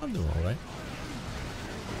doing? I'm doing all right.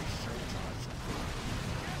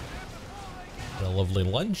 Got a lovely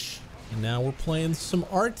lunch. And now we're playing some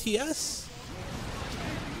RTS.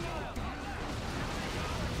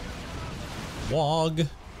 WAAAAGH.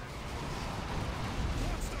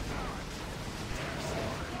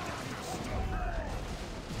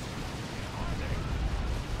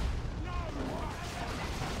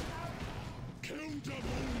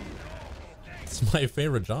 It's my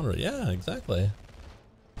favorite genre. Yeah, exactly.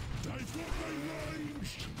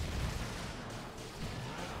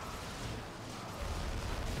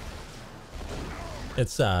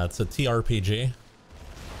 It's a TRPG.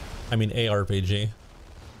 I mean ARPG.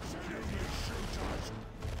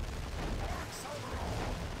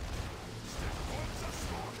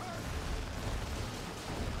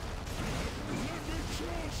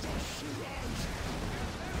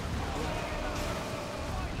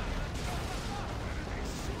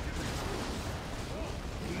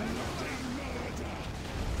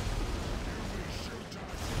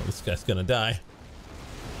 This guy's gonna die.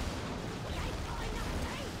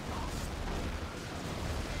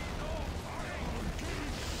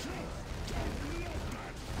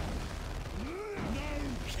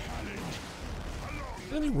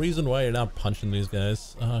 Any reason why you're not punching these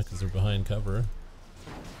guys? Because they're behind cover.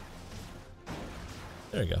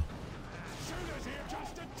 There you go.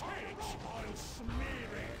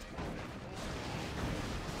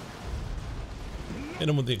 Hit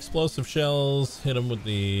him with the explosive shells. Hit him with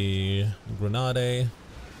the grenade.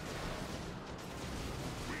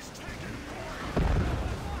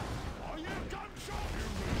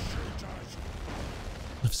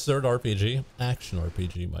 Absurd RPG, action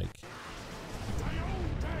RPG, Mike.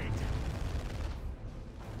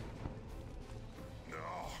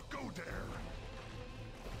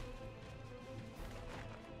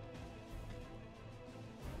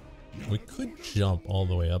 We could jump all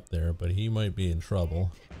the way up there, but he might be in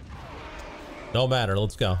trouble. No matter,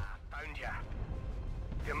 let's go. Found ya.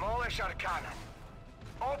 Demolish our cannon.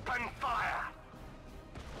 Open fire.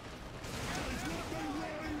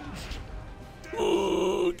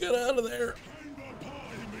 Ooh, get out of there.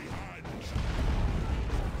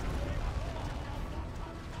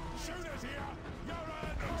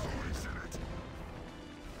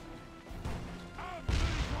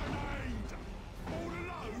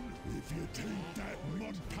 If you think that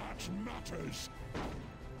mud patch matters.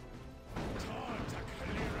 Time to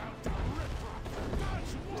clear out the riffraff.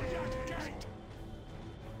 That's what you get.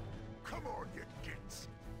 Come on, you gits.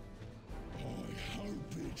 I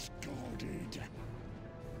hope it's guarded.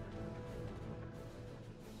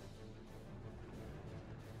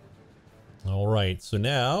 All right, so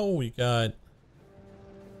now we got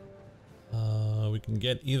we can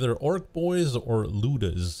get either orc boys or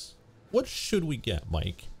ludas. What should we get,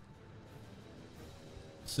 Mike?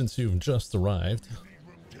 Since you've just arrived.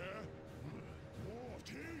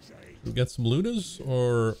 We get some ludas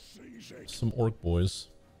or some orc boys?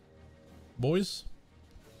 Boys?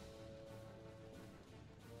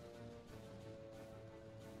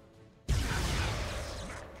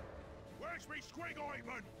 Where's me squig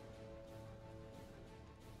ointment?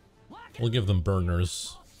 We'll give them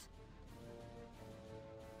burners.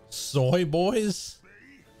 Soy boys?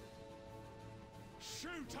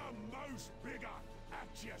 Shoot a mouse bigger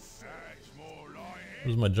at your size, more like it.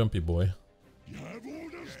 Where's my jumpy boy? You have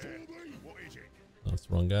orders for me? What is it? That's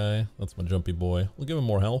the wrong guy. That's my jumpy boy. We'll give him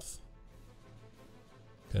more health.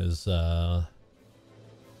 Because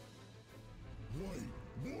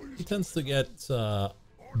he tends to get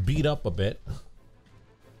beat up a bit.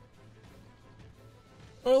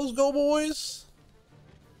 All right, let's go, boys.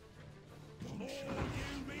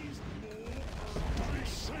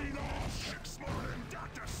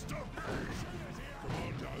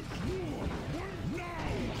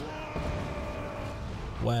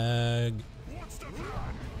 WAAAAGH. What's the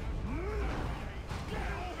plan?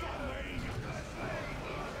 Get off of me!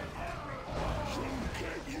 You'll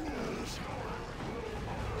get yours!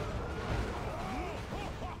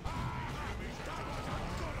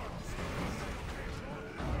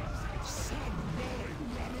 Somebody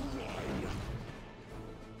run away!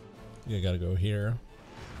 You gotta go here.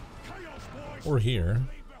 Chaos boys! Or here.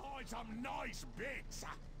 Leave behind some nice bits!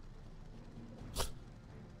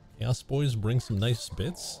 Chaos boys bring some nice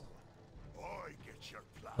bits. I get your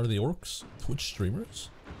plan. Are the orcs Twitch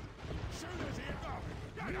streamers? Shooters here!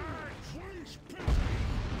 Get out! Please, pity!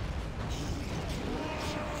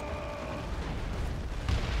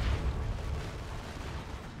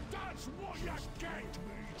 That's what you get!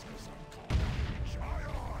 Me to some carnage. Aye,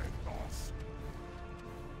 aye, boss.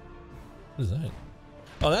 What is that?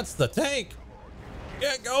 Oh, that's the tank.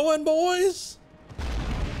 Get going, boys.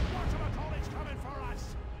 What's coming for us?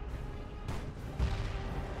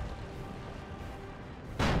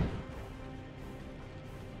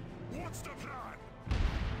 What's the plan?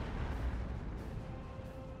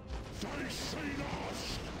 They seen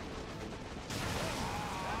us!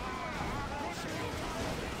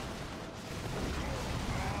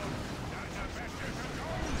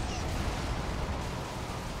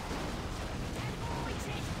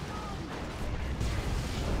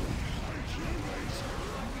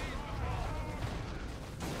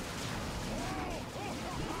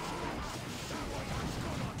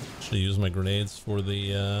 Should use my grenades for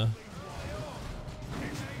the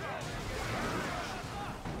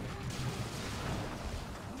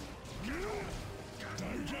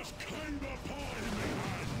They just came apart in my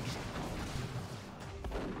hands.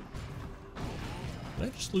 Did I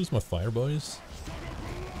just lose my fire boys?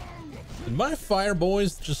 Did my fire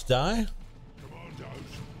boys just die? Commandos.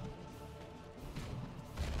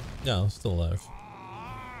 No, still alive.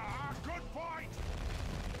 Good fight!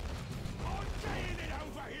 I'm getting it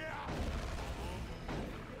over here!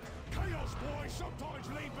 Chaos boys sometimes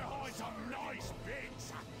leave behind some nice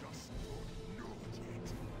bits. Just don't know it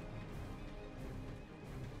yet.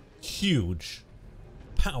 Huge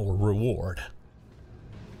power reward.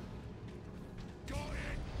 Got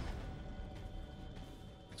it!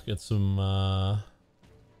 Let's get some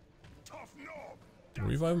Tough knob!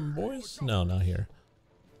 revive them, boys? No, not here.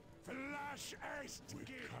 Flash ace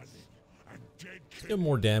skins and dead Let's get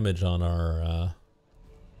more damage on our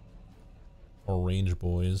range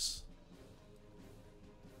boys.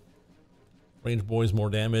 Range boys more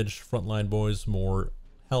damage, frontline boys more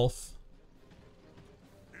health.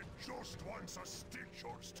 It just wants a stitch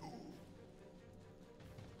or two.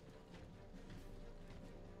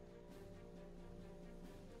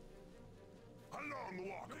 Hello long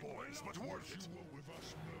walk, boys, but worth it. With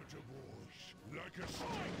us murder boys. Like a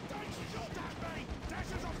snake. This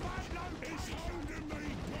is a bad load. It's holding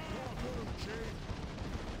me back.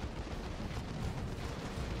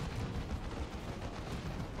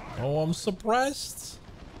 Oh, I'm suppressed.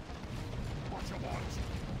 What you want?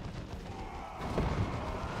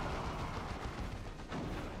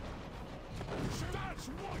 That's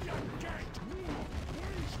what you get.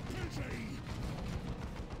 Where's busy?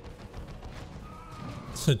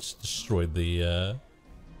 It's destroyed the I'll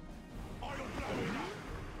blow it up.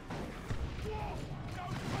 Whoa! Go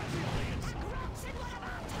crazy,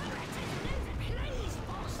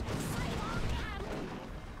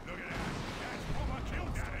 look at that. That's proper kill,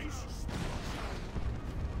 daddies.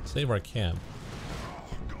 save our camp. Oh,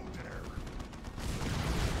 go there.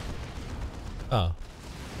 Oh.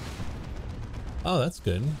 Oh, that's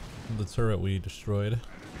good. The turret we destroyed.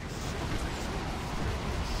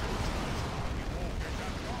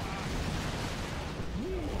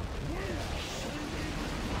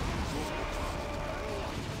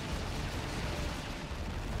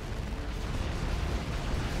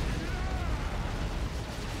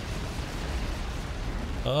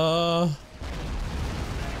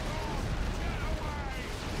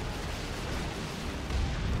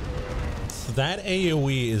 So that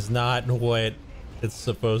AoE is not what it's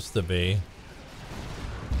supposed to be.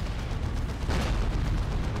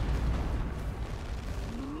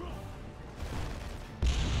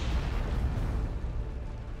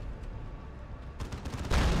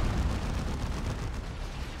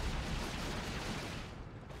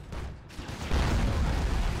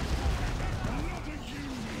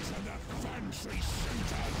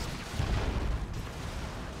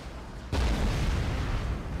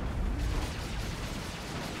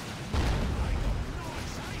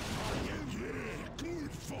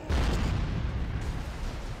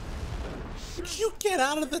 Would you get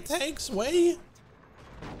out of the tank's way?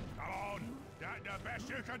 Come on, that the best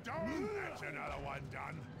you can do? That's another one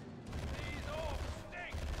done.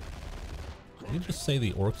 Did you just say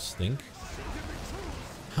the orcs stink?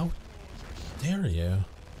 How dare you?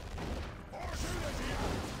 We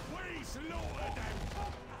slaughtered them.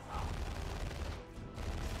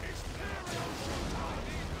 It's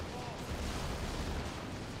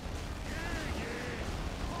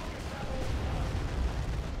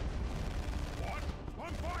what?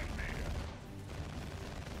 I'm fighting here.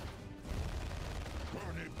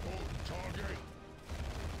 Burn important target.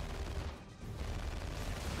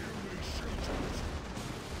 Feel these shooters.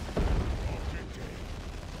 Okay, dead.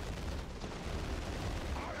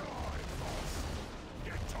 Aye, aye, boss.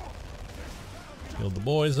 Get tough. Build the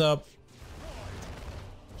boys up.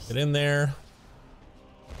 Get in there.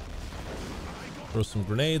 Throw some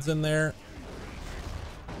grenades in there.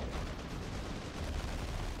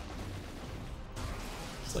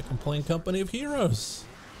 It's like I'm playing Company of Heroes.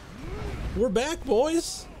 We're back,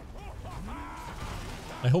 boys.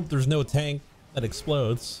 I hope there's no tank that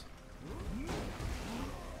explodes.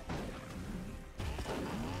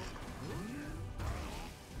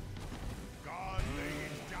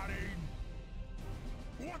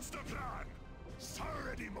 What's the plan? Sir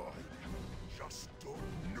anymore? Just don't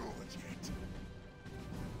know it yet.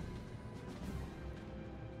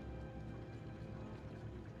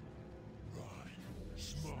 Right,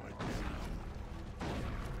 smart.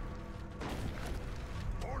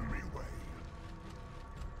 On me way.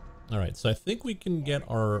 All right, so I think we can get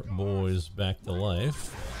our boys back to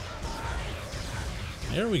life.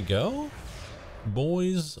 There we go.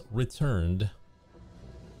 Boys returned.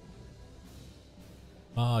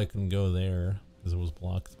 Oh, I couldn't go there because it was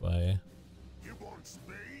blocked by... You want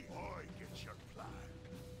me? I get your plan.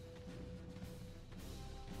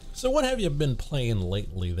 So what have you been playing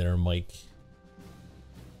lately there, Mike?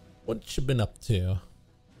 What you been up to?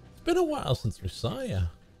 It's been a while since we saw you.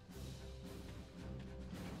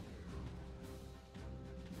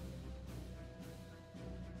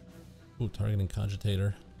 Ooh, targeting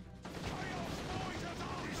cogitator.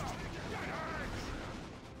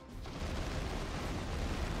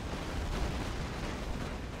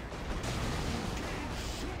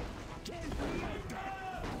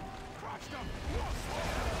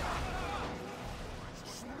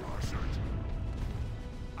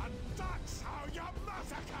 And that's how you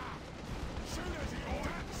massacre! Soon as you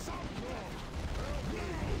get some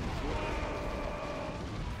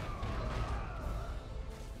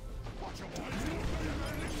What you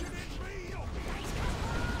want?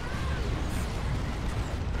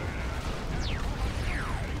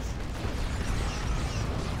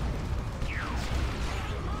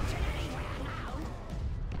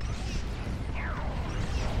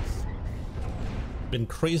 been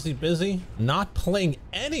crazy busy, not playing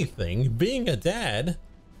anything, being a dad.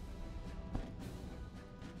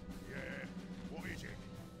 Yeah, what is it?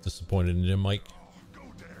 Disappointed in you, Mike. Go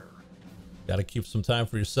there. Gotta keep some time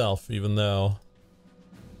for yourself, even though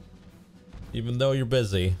you're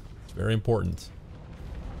busy. It's very important.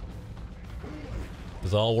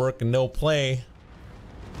 Because all work and no play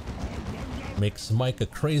makes Mike a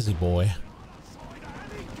crazy boy.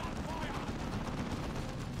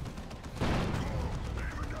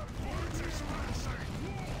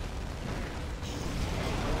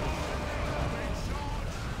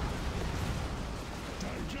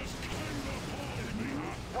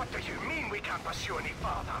 What do you mean we can't pursue any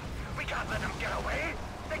further? We can't let them get away?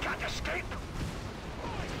 They can't escape?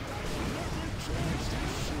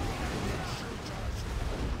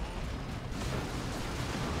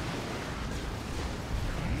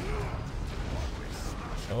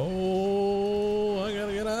 Oh, I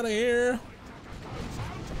gotta get out of here.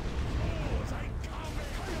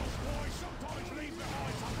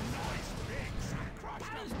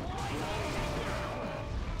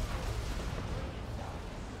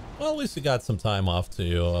 Well, at least you got some time off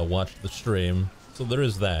to watch the stream, so there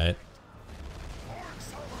is that.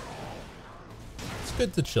 It's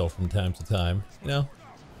good to chill from time to time, you know?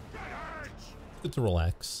 It's good to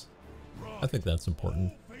relax. I think that's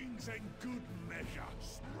important.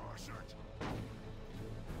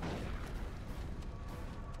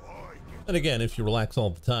 And again, if you relax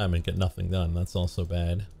all the time and get nothing done, that's also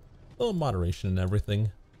bad. A little moderation and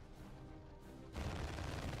everything.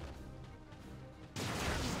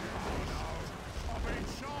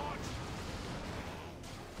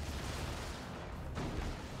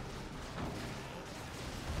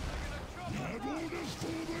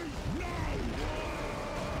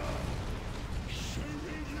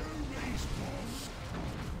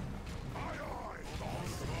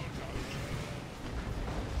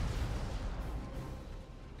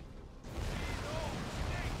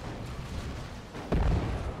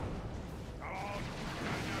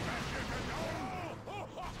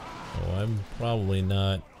 I'm probably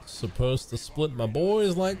not supposed to split my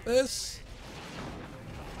boys like this.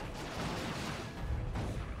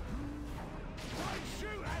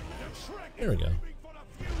 There we go.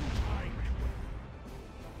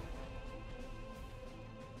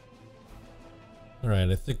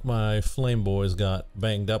 Alright, I think my flame boys got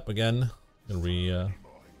banged up again. Gonna be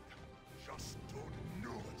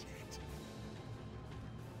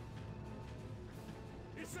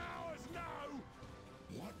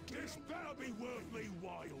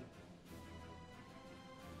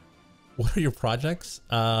What are your projects?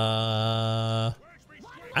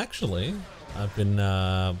 Actually, I've been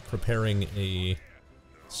preparing a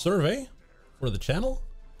survey for the channel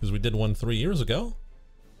because we did one 3 years ago,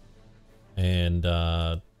 and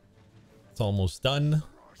it's almost done.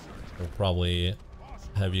 We'll probably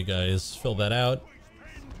have you guys fill that out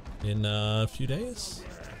in a few days,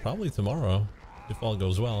 probably tomorrow if all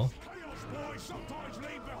goes well.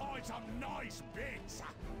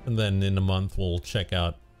 And then in a month we'll check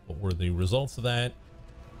out what were the results of that.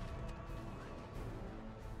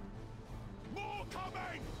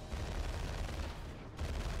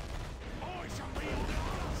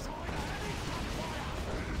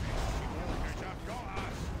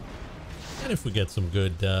 And if we get some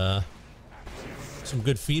good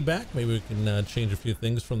feedback, maybe we can change a few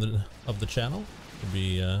things from the channel. Could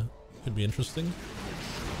be interesting.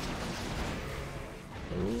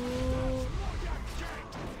 Ooh.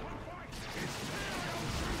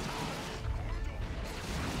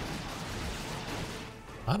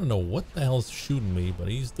 I don't know what the hell's shooting me, but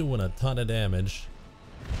he's doing a ton of damage.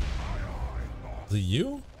 Is it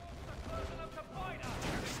you?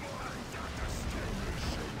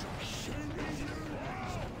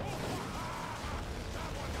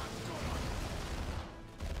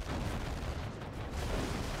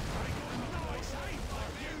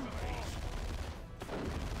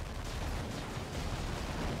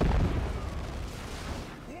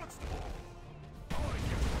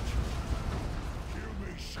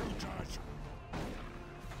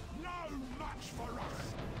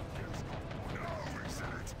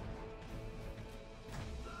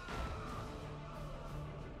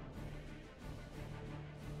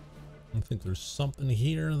 I think there's something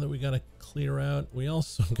here that we gotta clear out. We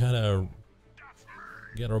also gotta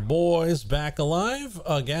get our boys back alive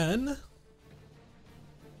again.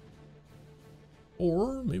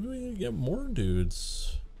 Or maybe we can get more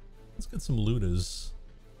dudes. Let's get some looters.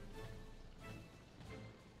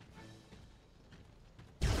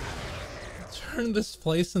 Turn this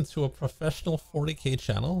place into a professional 40k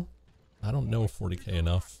channel? I don't know 40k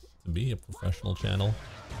enough to be a professional channel.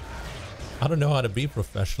 I don't know how to be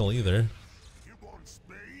professional either. You want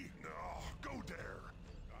speed? No, go there.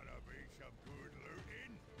 Gotta be some good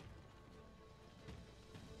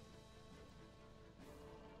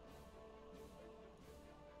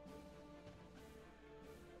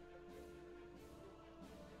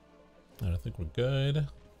looting. I think we're good.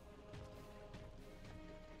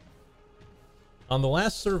 On the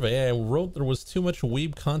last survey, I wrote there was too much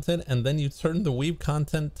weeb content, and then you turned the weeb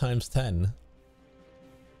content times 10.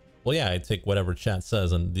 Well, yeah, I take whatever chat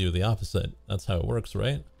says and do the opposite. That's how it works,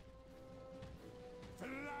 right?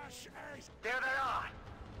 There they are.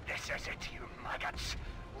 This is it, you maggots.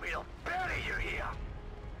 We'll bury you here.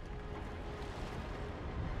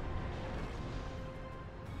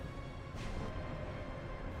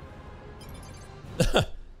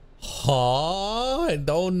 Huh? I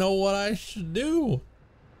don't know what I should do.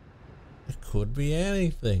 It could be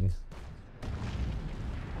anything.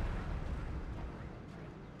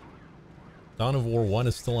 Dawn of War 1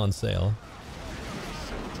 is still on sale.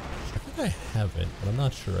 I think I have it, but I'm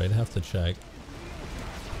not sure. I'd have to check.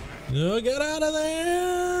 No, get out of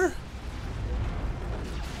there!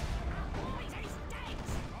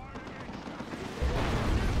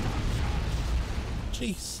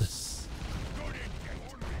 Jesus.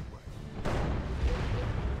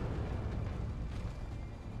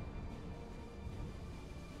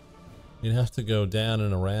 You'd have to go down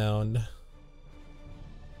and around.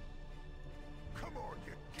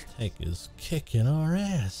 Tank is kicking our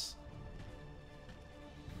ass.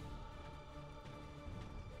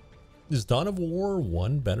 Is Dawn of War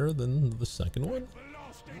 1 better than the second one?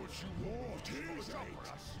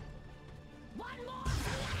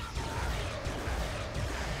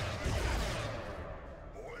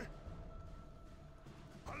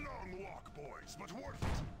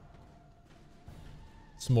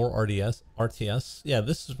 It's more RTS. Yeah,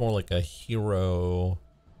 this is more like a hero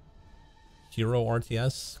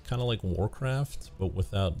RTS, kind of like Warcraft, but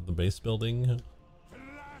without the base building.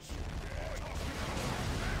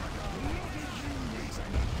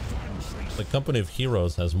 The Company of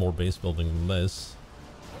Heroes has more base building than this.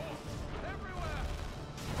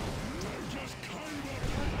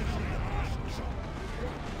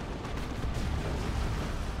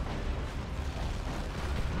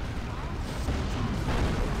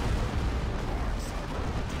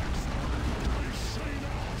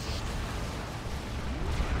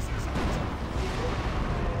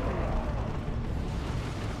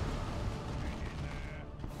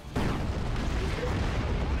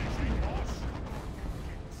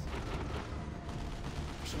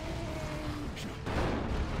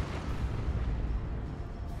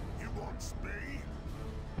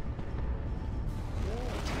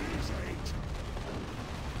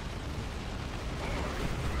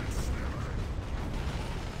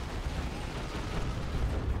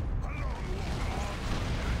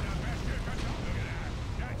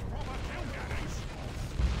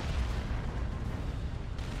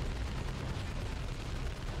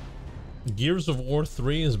 Gears of War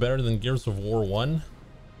 3 is better than Gears of War 1,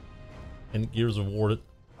 and Gears of War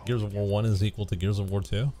 1 is equal to Gears of War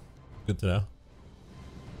 2. Good to know.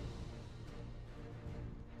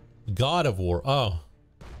 God of War. Oh.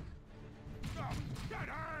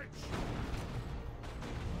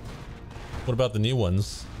 What about the new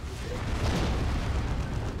ones?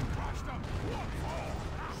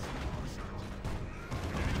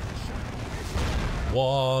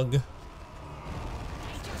 WAAAAGH.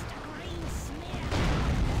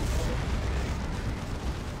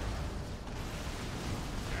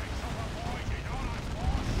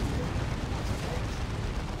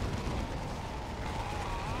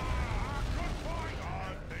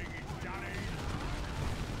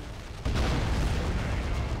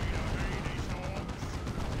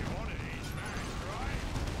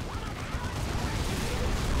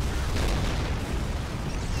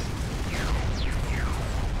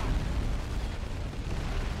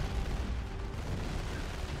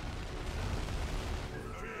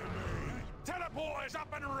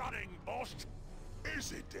 Up and running, boss.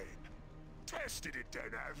 Is it then? Tested it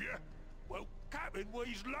then, have you? Well, Captain,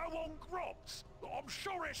 we's low on crops. I'm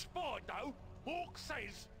sure it's fine, though. Hawk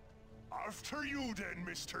says... After you then,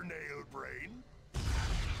 Mr. Nailbrain.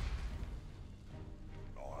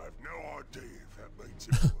 I have no idea if that means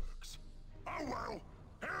it works. Oh well,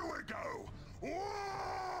 here we go. Whoa!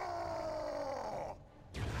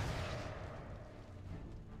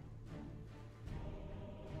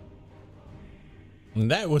 And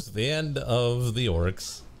that was the end of the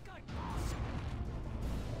orcs.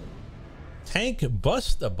 Tank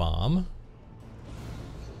Bust-A-Bomb.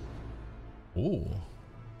 Ooh.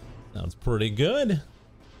 Sounds pretty good.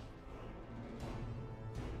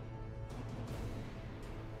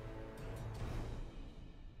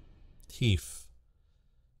 motif.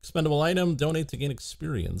 Expendable item, donate to gain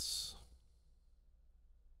experience.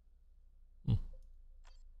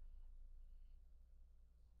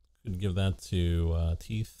 Could give that to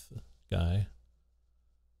teeth guy.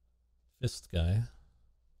 Fist guy.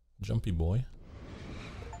 Jumpy boy.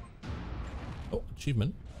 Oh,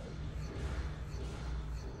 achievement.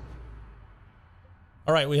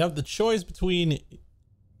 Alright, we have the choice between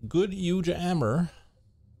Good Huge Hammer,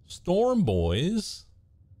 Storm Boys,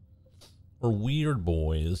 or Weird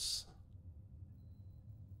Boys.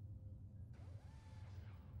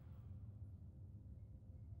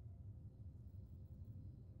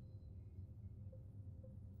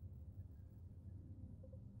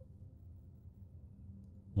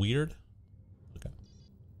 Weird? Okay.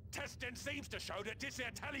 Testing seems to show that this here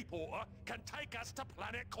teleporter can take us to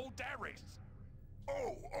planet Calderis.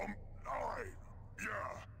 Oh, aye,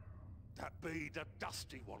 yeah. That be the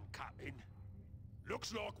dusty one, Captain.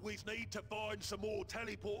 Looks like we need to find some more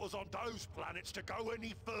teleporters on those planets to go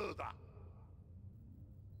any further.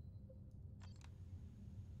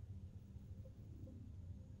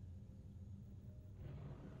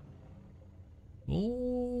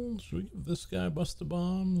 Oh, should we give this guy Buster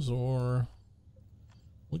Bombs, or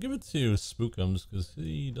we'll give it to Spookums because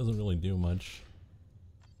he doesn't really do much.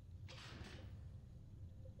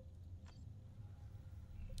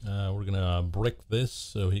 We're gonna brick this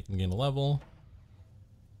so he can gain a level.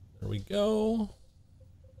 There we go.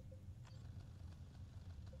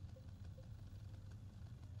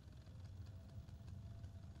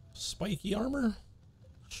 Spiky armor?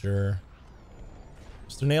 Sure.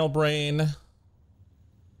 Mr. Nailbrain.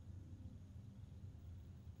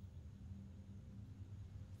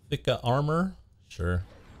 Thicka armor? Sure.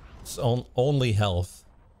 It's only health.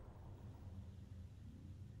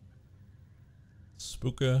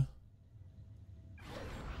 Spooka.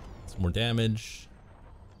 Some more damage.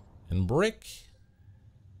 And brick.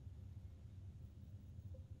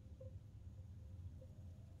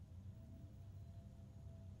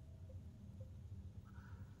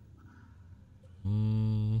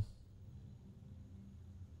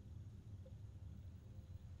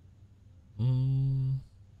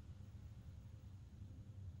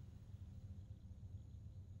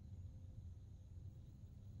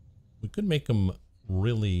 We could make him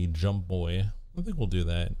really jump boy. I think we'll do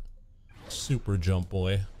that. Super jump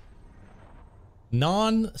boy.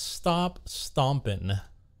 Non-stop stomping.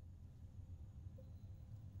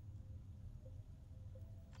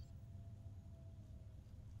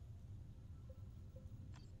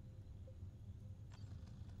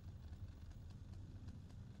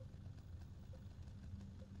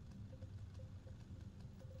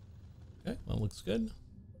 Okay, that looks good.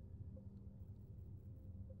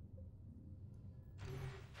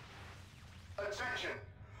 Attention,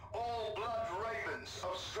 all blood ravens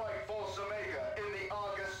of Strike Force Omega in the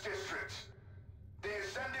Argus district. The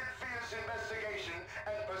Ascendant fears investigation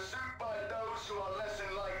and pursuit by those who are less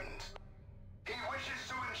enlightened. He wishes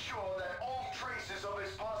to ensure that all traces of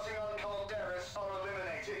his passing on Calderis are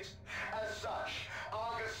eliminated. As such,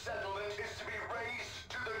 Argus settlement is to be razed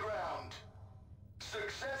to the ground.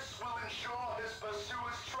 Success will ensure his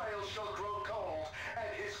pursuer's trail shall grow cold and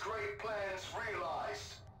his great plans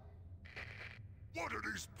realized. What are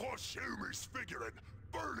these posh humies figuring?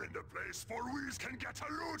 Burning the place for we's can get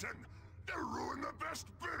a looting! They'll ruin the best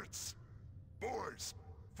bits! Boys,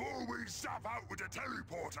 before we zap out with the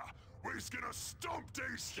teleporter, we's gonna stomp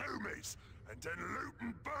these humies, and then loot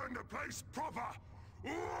and burn the place proper!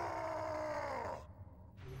 Whoa!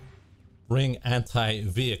 Bring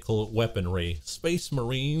anti-vehicle weaponry. Space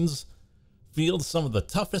Marines field some of the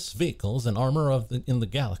toughest vehicles and armor in the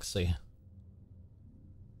galaxy.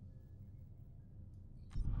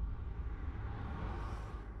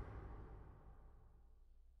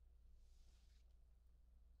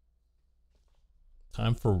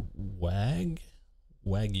 Time for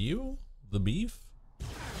Wagyu? The beef?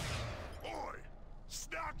 Oi!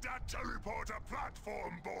 Snag that teleporter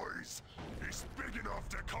platform, boys! It's big enough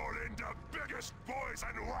to call in the biggest boys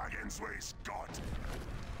and wagons we've got!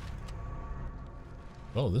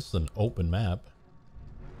 Oh, this is an open map.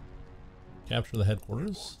 Capture the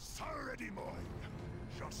headquarters. It's already mine.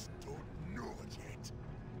 Just don't know it yet.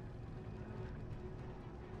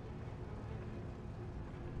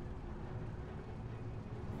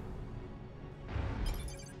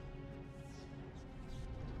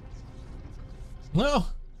 No,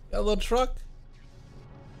 got a little truck.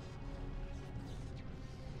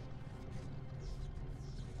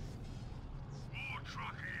 War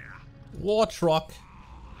truck here. War truck.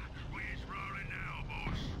 Squeeze rolling now,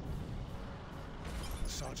 boss.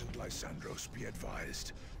 Sergeant Lysandros, be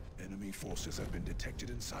advised. Enemy forces have been detected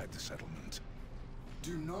inside the settlement.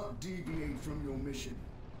 Do not deviate from your mission.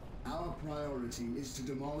 Our priority is to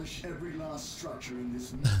demolish every last structure in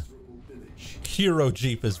this miserable village. Hero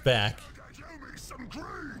Jeep is back. Give me some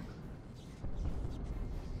green.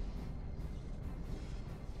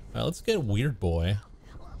 Alright, let's get Weird Boy.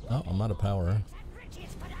 Oh, I'm out of power.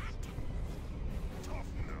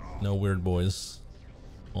 No weird boys.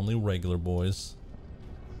 Only regular boys.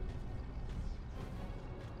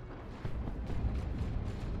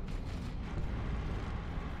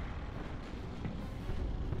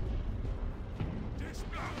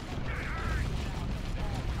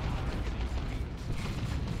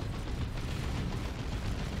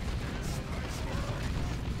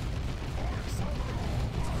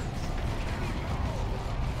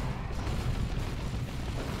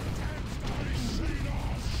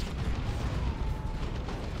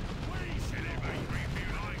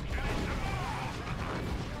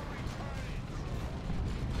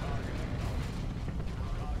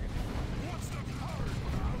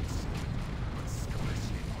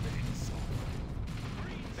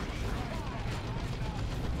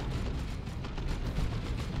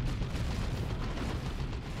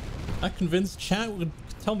 I convinced chat would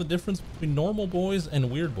tell the difference between normal boys and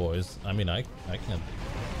weird boys. I mean, I can't.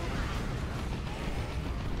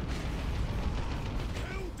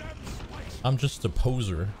 I'm just a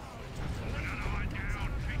poser.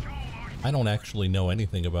 I don't actually know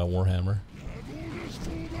anything about Warhammer.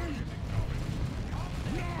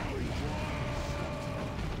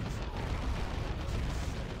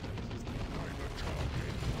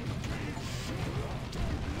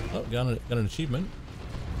 Oh, got an achievement.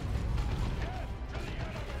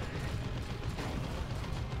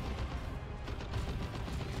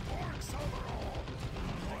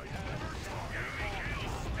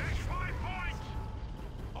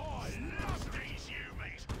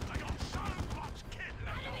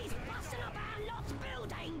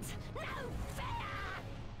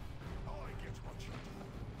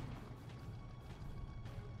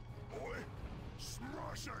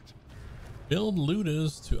 Build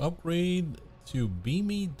looters to upgrade to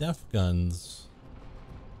beamy def guns.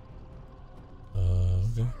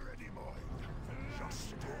 Okay.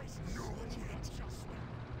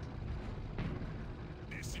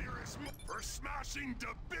 This here is for smashing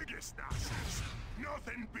the biggest asses.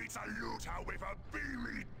 Nothing beats a looter with a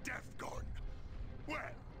beamy def gun. Well,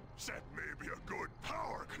 except maybe a good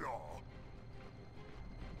power claw.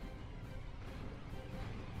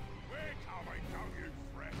 We're coming, don't you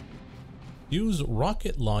fret. Use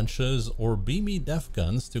rocket launchers or beamy def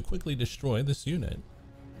guns to quickly destroy this unit.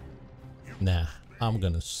 Nah, I'm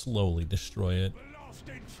gonna slowly destroy it.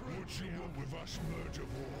 What you want with us, murder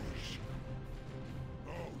boys?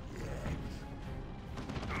 Oh, yeah.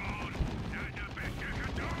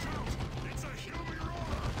 It's a human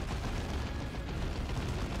roller.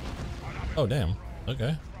 Oh, damn.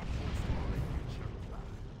 Okay.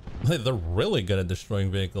 They're really good at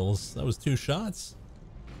destroying vehicles. That was 2 shots.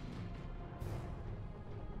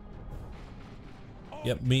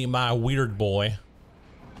 Yep, me and my weird boy.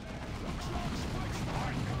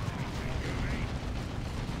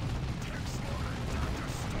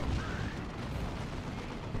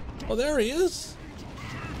 Oh, there he is.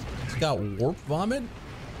 He's got warp vomit.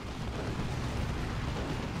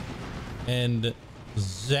 And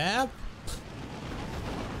zap.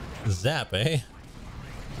 Zap, eh?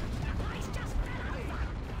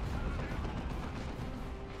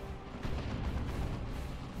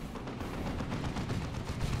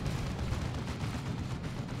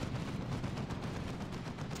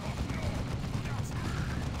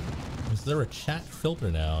 Is there a chat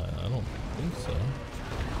filter now? I don't think so.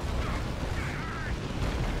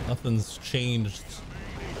 Nothing's changed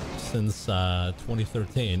since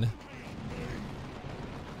 2013.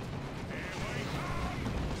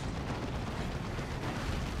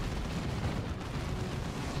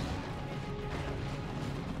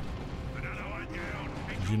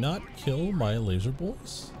 Did you not kill my laser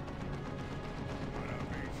boys?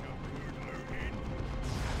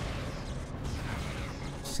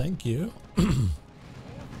 Thank you.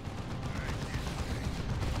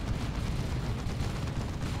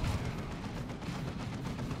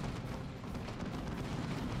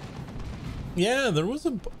 Yeah, there was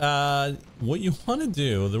a what you want to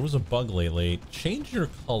do, there was a bug lately. Change your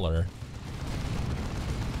color.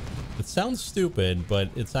 It sounds stupid, but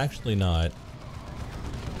it's actually not.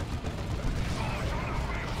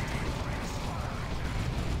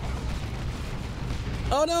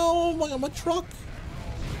 Oh no, my truck.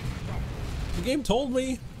 The game told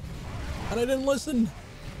me, and I didn't listen.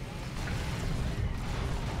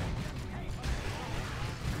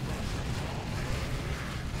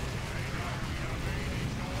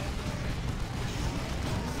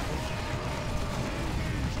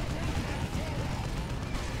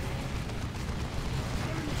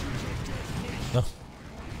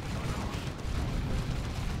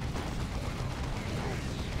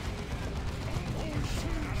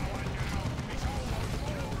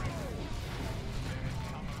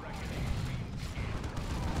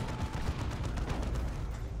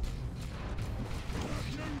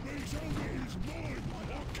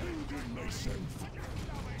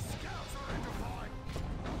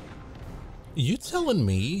 You telling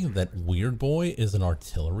me that Weird Boy is an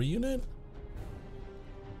artillery unit?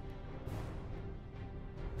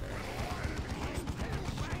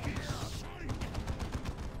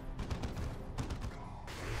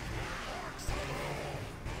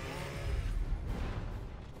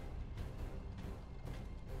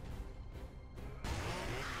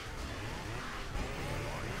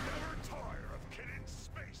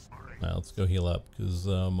 Now let's go heal up, because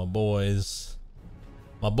my boys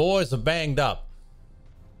are banged up.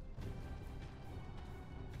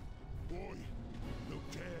 Boy,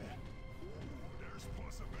 look there. There's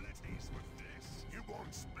possibilities with this. You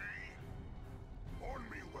wants me? On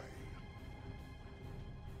me way.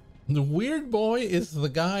 The Weird Boy is the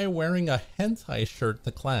guy wearing a hentai shirt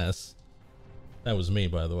to class. That was me,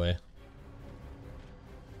 by the way.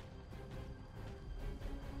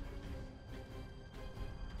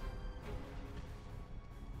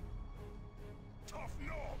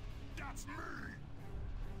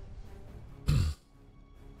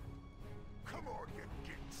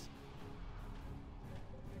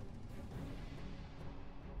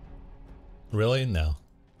 Really? No.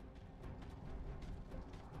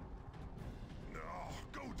 No,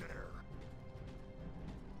 go there.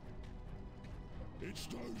 It's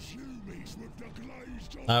those humies with the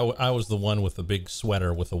glazed I was the one with the big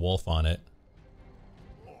sweater with a wolf on it.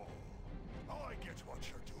 Oh, I get what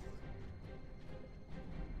you're doing.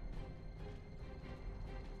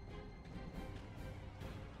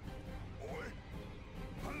 Boy,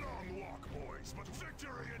 a long walk, boys, but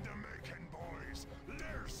victory in the making, boys.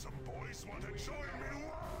 There's some boys want to join me.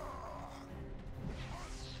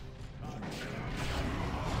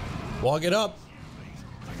 Walk it up.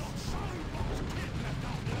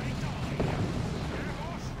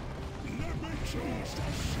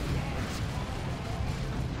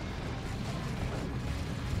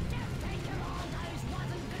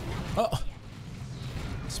 Oh,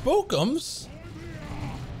 Spookums?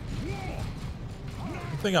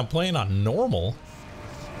 I think I'm playing on normal.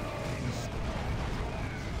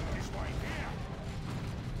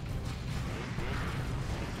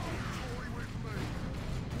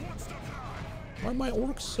 Why are my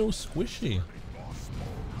orcs so squishy?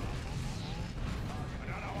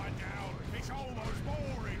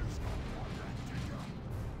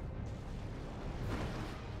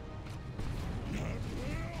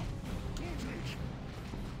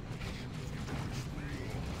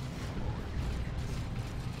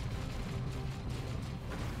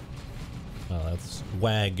 Oh, that's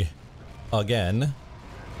WAAAAGH again.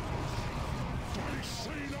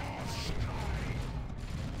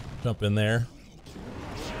 Jump in there.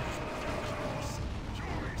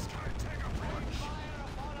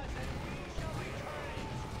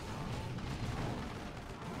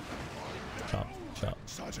 Chop, chop.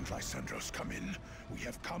 Sergeant Lysandros, come in. We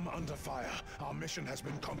have come under fire. Our mission has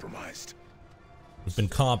been compromised. We've been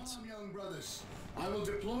comped. Young brothers, I will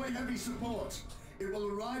deploy heavy support. It will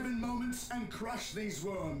arrive in moments and crush these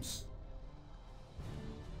worms.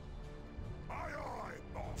 Aye, aye.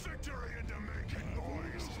 Victory in the making,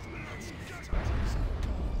 boys. Let's get it.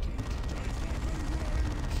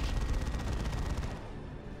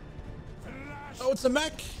 Oh, it's a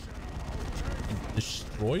mech!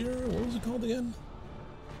 Destroyer? What was it called again?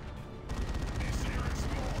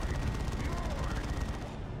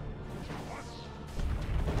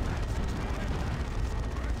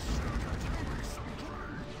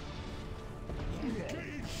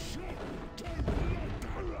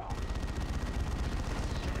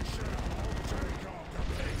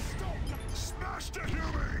 Smash the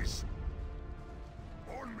humies!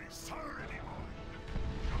 On me, sir.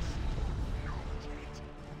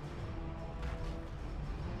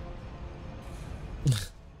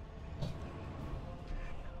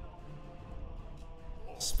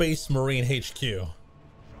 Space Marine HQ.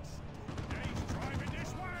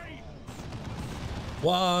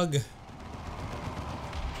 WAAAAGH.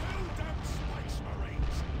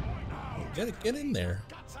 Get in there.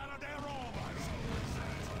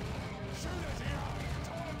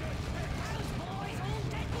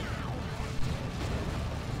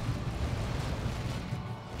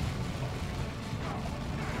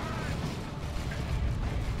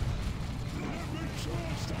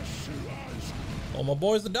 Oh, my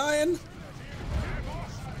boys are dying.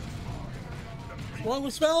 Wrong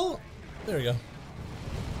with spell. There we go.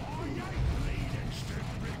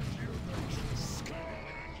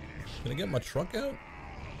 Can I get my truck out?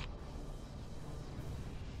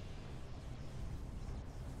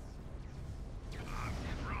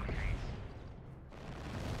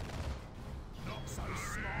 Not so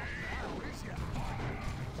smart now, is ya?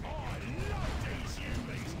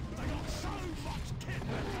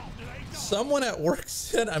 Someone at work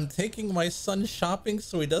said I'm taking my son shopping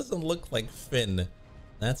so he doesn't look like Finn.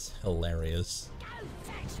 That's hilarious. Go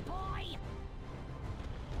fetch, boy!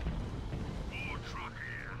 More truck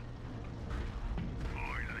here.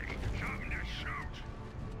 Finally, come to shoot.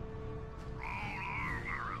 Roll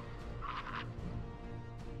over 'em.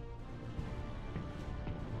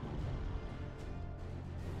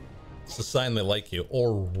 It's a sign they like you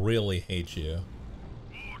or really hate you.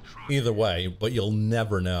 Either way, but you'll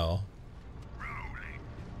never know.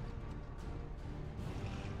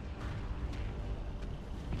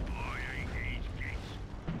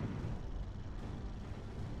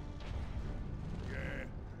 Yeah,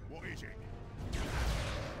 what is it?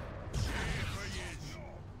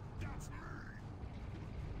 That's me.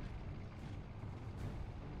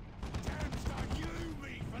 Damn stuff you,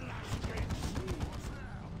 me Velasquez! What's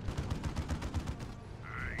now?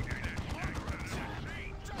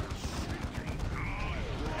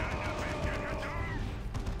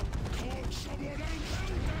 Caught someone else.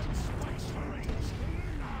 Them space marines!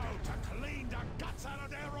 Now to clean the guts out of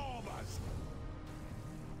their armors!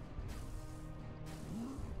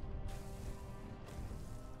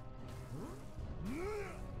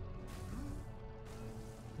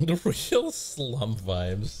 The real slum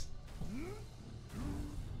vibes.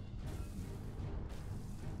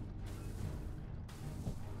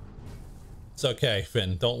 It's okay,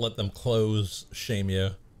 Finn. Don't let them clothes shame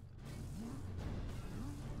you.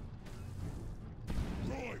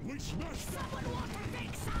 Right, we smashed that. Someone want to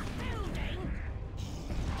fix that building?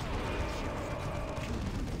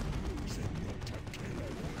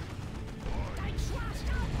 They trashed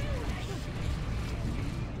our building!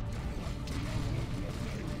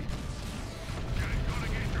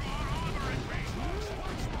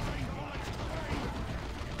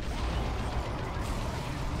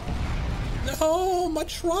 No, my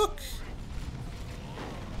truck.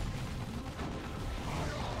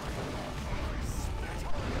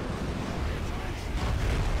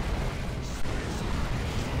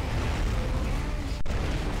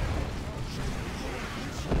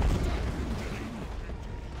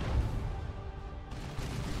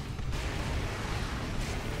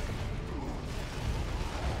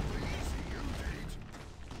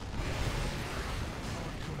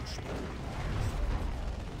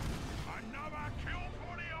 Another kill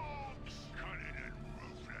for the orcs! Cunning and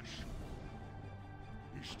ruthless.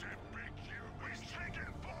 Is that big you? He's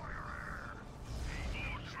taking fire here!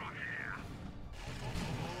 More truck here!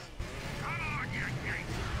 Come on, you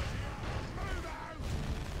geeks! Move out!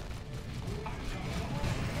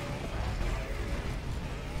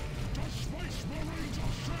 The Space Marines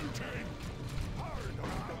are shooting! Hard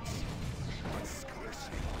out! What's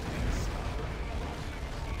glisten?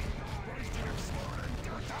 Space exploding!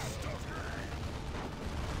 Catastrophe!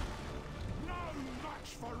 No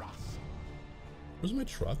match for us! Where's my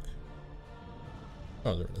truck?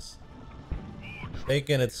 Oh, there it is.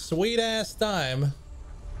 Taking its sweet ass time. Look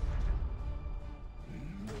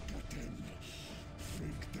at them.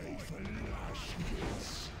 Think they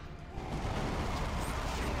Velasquez.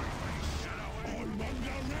 I'm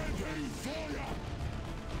under heavy fire!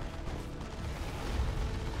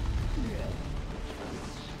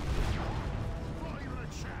 Fire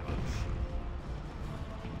challenge!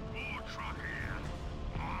 More truck here!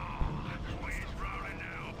 Ah, the way it's rolling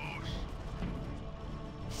now, boss!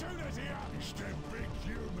 Shooters here! Is them big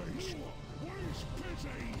humans? Where's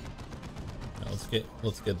Pity? Now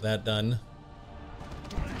let's get that done.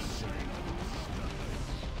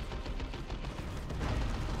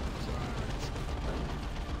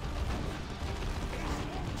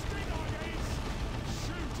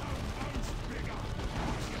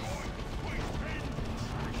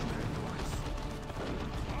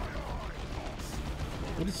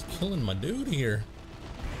 What is killing my dude here?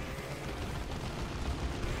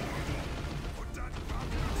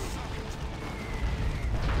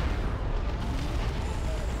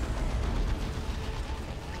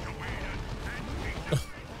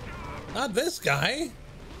 Not this guy.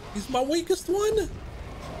 He's my weakest one.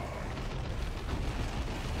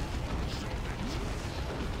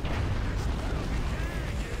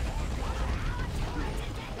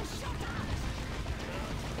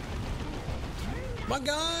 My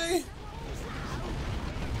guy.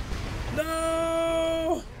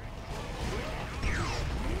 No.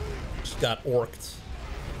 Just got orked.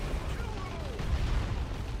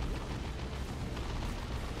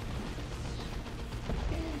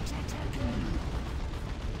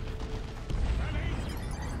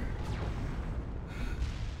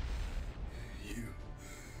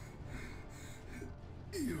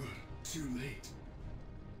 You're too late.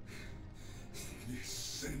 The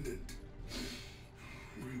Ascendant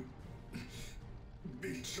will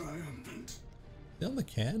triumphant. Is he on the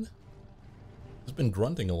can? He's been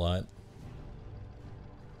grunting a lot.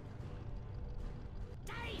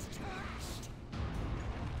 Day's trashed.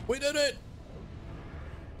 We did it!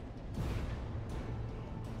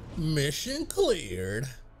 Mission cleared.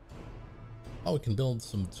 Oh, we can build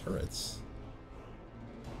some turrets.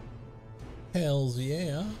 Hells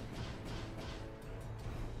yeah.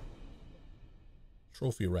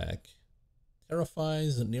 Trophy rack.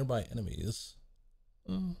 Terrifies nearby enemies.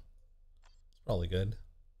 It's probably good.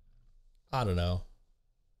 I don't know.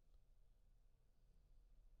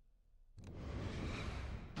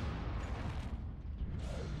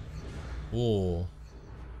 Ooh.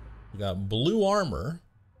 We got blue armor,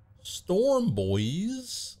 storm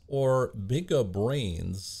boys, or bigger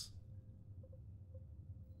brains.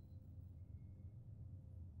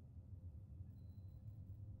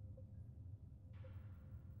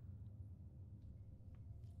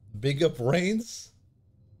 Bigger brains?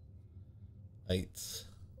 Right.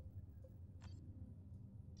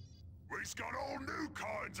 We've got all new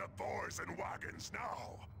kinds of boys and wagons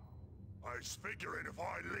now. I was figuring if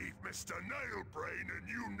I leave Mr. Nailbrain and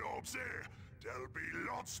you knobs here, there'll be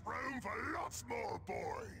lots room for lots more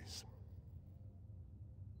boys.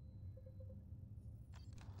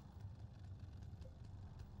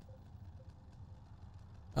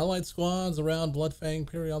 Allied squads around Bloodfang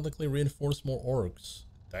periodically reinforce more orcs.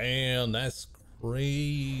 Damn, that's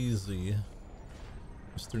crazy.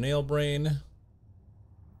 Mr. Nailbrain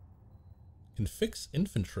can fix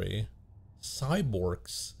infantry.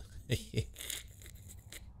 Cyborgs.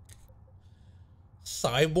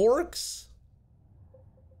 Cyborgs?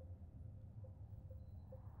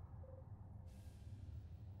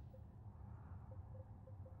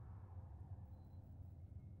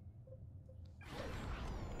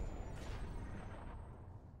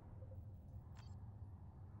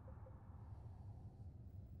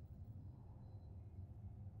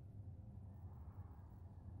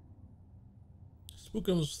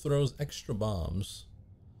 Spookums throws extra bombs.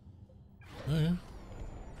 Okay.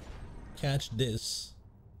 Catch this.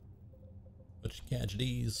 But you catch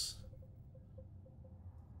these.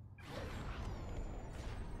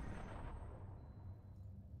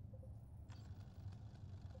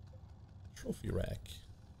 Trophy rack.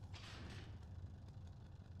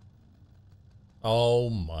 Oh,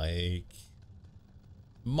 Mike.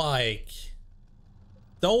 Mike.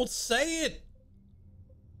 Don't say it.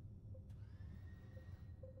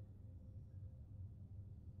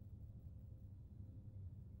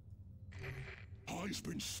 I've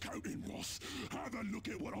been scouting, boss. Have a look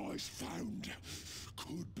at what I've found.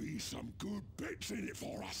 Could be some good bits in it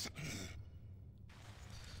for us.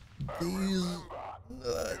 These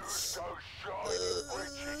nuts.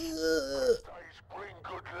 Bring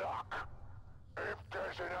good luck. If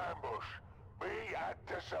there's an ambush, be at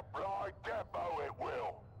the supply depot it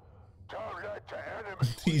will. Don't let the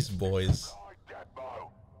enemy These boys. supply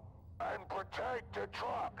depot. And protect the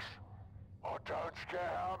trucks. I don't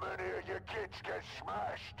care how many of your kids get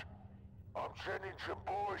smashed. I'm sending some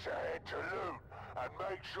boys ahead to loot and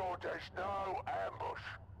make sure there's no ambush.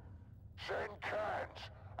 Send cans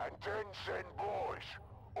and then send boys.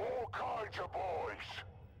 All kinds of boys.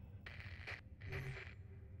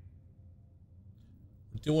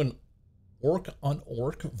 We're doing orc on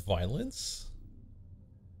orc violence?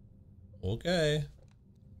 Okay.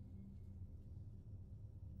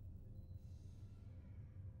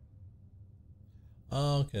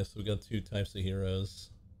 Oh, okay, so we got two types of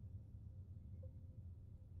heroes.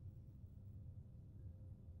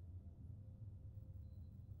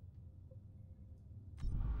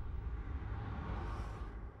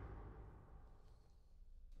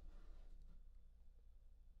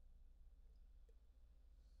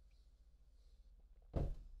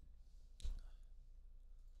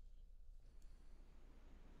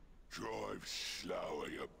 Drive slower,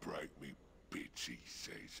 you break me bits, he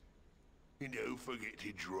says. And don't forget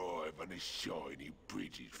to drive on the shiny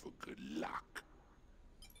bridges for good luck.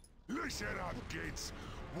 Listen up, kids.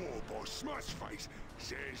 War boss Smashface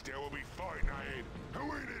says there will be fighting ahead, and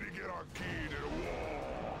we need to get our key to the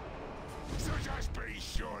war. So just be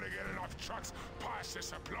sure to get enough trucks past the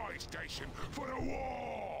supply station for the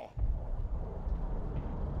war.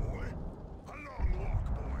 Boy, a long walk,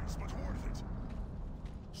 boys, but worth it.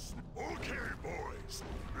 Okay, boys.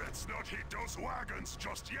 Let's not hit those wagons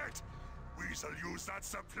just yet. We shall use that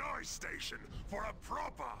supply station for a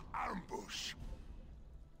proper ambush.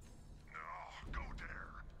 Go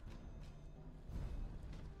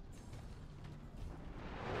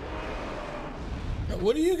there.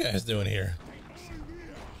 What are you guys doing here?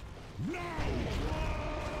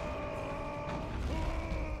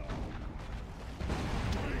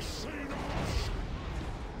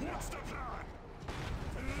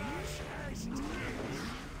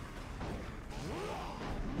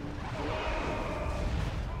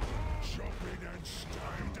 and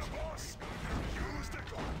stand the boss. Use the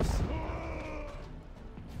corpse.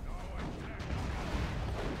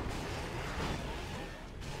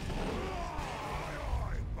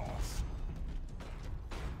 Boss.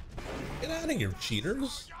 Get out of here,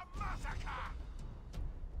 cheaters.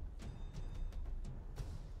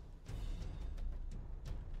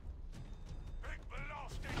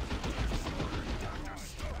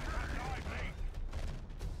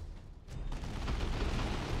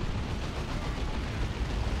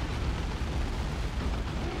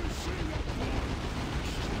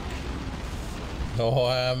 Oh,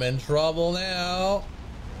 I'm in trouble now.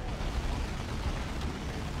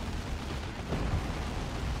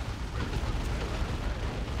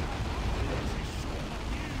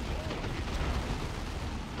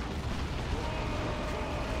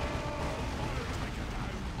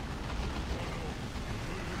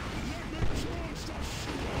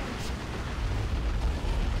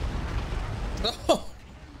 Oh,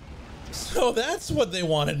 so that's what they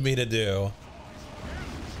wanted me to do.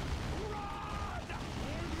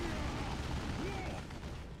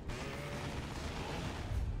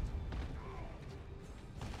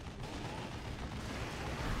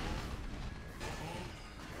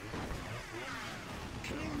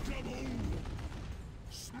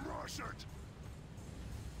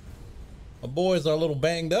 My boys are a little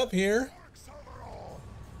banged up here.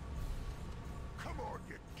 Come on,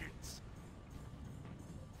 you gits.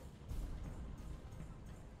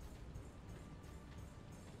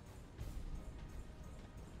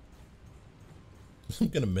 I'm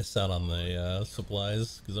gonna miss out on the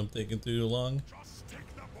supplies because I'm taking too long. Just stick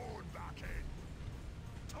the board back in.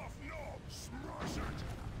 Tough knob, smash it.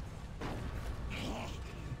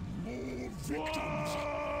 More victims.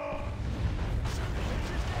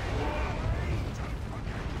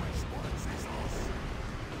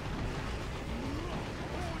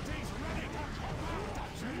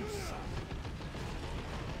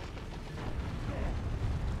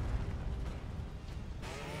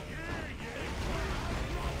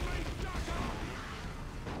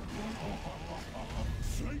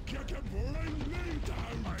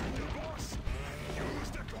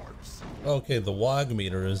 Okay, the WAAAAGH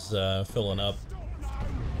meter is filling up.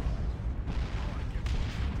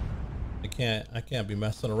 I can't be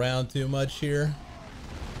messing around too much here.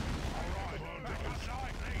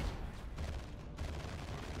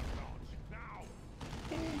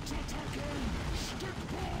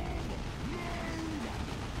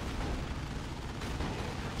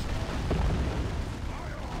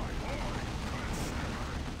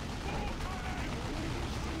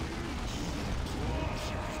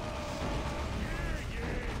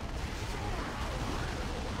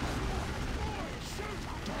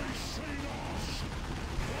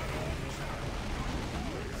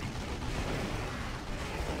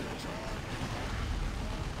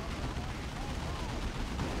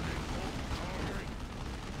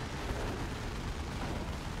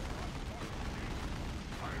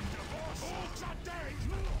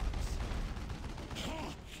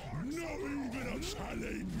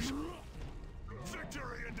 Challenge.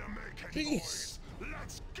 Victory in the making, boys.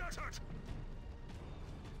 Let's get it.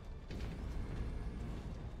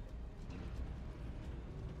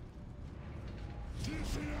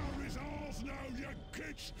 This here is ours now, you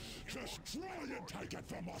kids. Just try and take it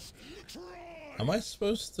from us. Try. Am I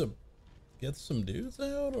supposed to get some dudes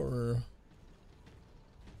out, or?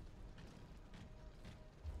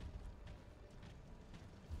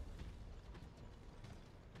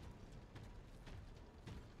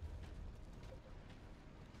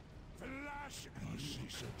 I see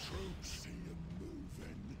some troops. See them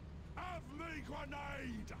moving. Have me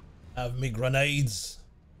grenade. Have me grenades.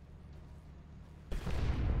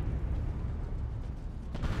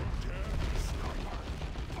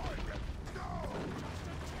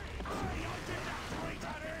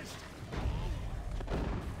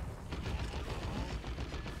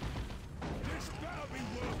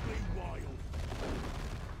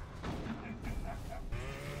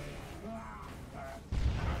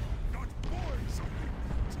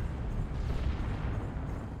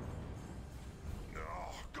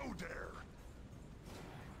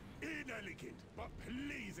 Inelegant, but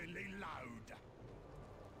pleasingly loud.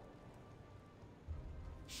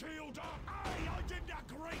 Shield up! Aye, I did that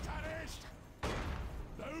great at it!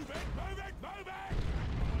 Move it, move it, move it!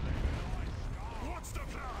 What's the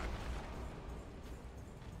plan?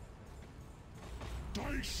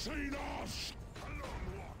 They seen us! A long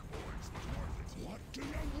walk, boys, but worth it. What do you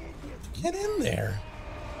want with? Get in there.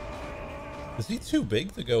 Is he too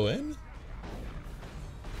big to go in?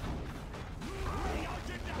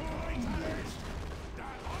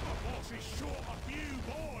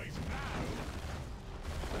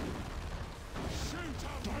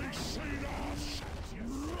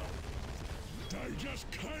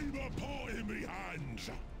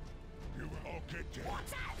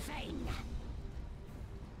 What's that thing?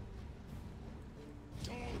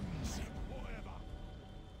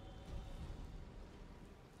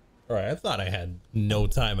 All right, I thought I had no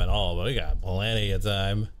time at all, but we got plenty of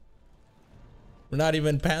time. We're not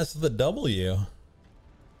even past the W.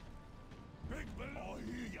 Big Bill, I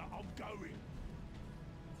hear ya. I'm going.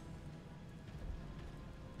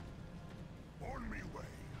 On me way.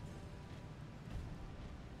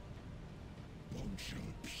 Bunch of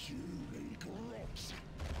puny grots.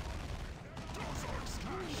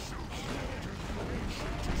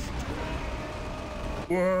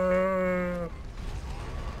 Whoa.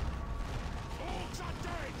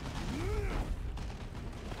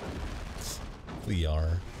 We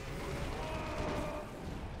are.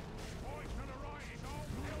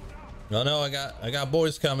 No, no, I got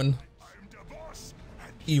boys coming.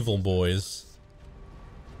 Evil boys.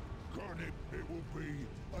 Granted, it will be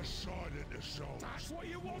a silent assault. That's what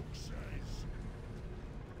you want, says.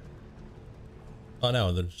 Oh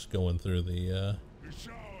no, they're just going through the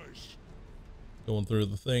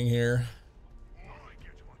thing here.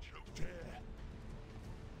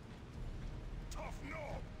 Tough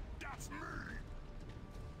knob, that's me.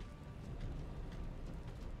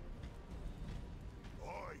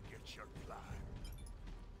 I get your plan.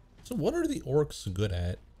 So what are the orcs good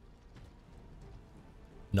at?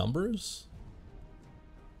 Numbers?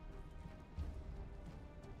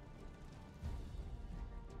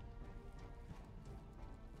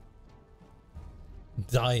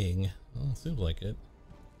 Dying. Well, seems like it.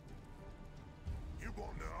 You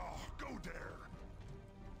want to go there.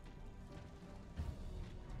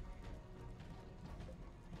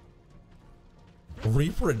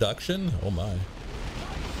 Reproduction? Oh my.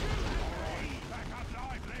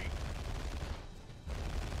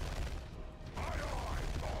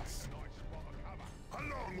 A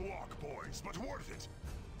long walk, boys, but worth it.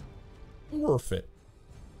 Worth it.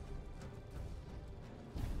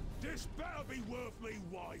 This better be worth me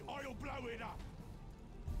while. I'll blow it up.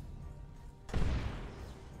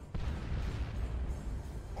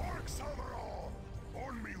 Orcs overall,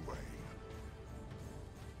 on me way.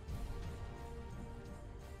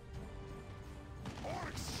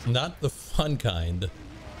 Orcs. Not the fun kind.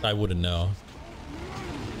 I wouldn't know.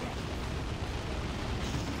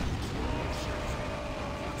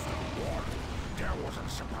 There wasn't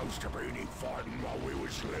supposed to be any fighting while we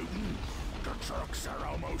was looting. The trucks are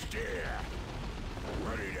almost here.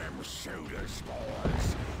 Ready them sodas,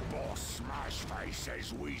 boys. Boss Smashface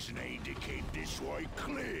says we need to keep this way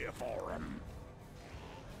clear for him.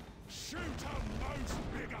 Shoot a most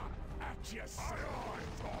bigger at yourself.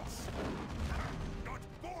 Aye, boss. Got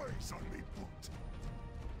boys on me boot.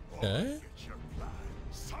 Okay. Get your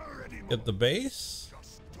plans. Already Get the base.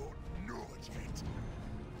 just don't know it yet.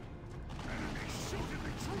 Enemy shooting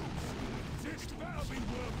the troops. This better be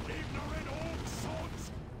worth ignorant old sods.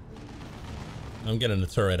 I'm getting the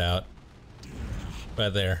turret out.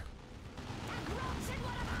 Right there. The grots in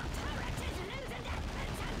one of our turrets is losing their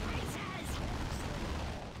bits and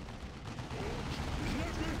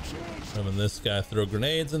pieces. Having this guy throw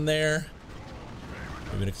grenades in there.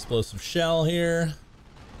 Maybe an explosive shell here.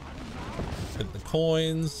 Get the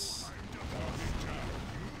coins.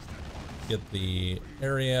 Get the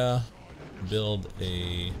area. Build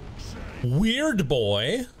a weird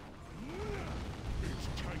boy.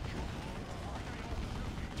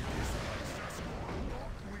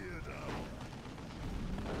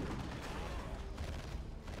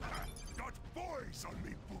 Got boys on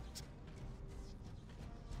me boot.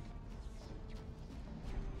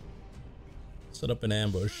 Set up an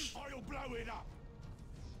ambush. I'll blow it up.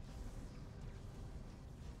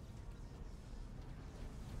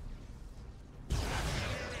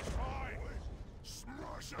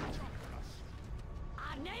 Smash it.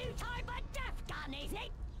 A new type of death gun, is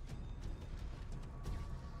it?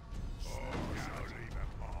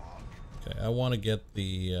 Okay, I want to get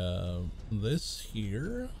the this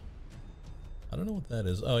here. I don't know what that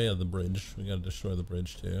is. Oh yeah, the bridge. We gotta destroy the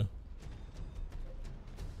bridge too.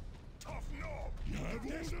 Tough knob. You have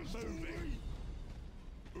orders moving.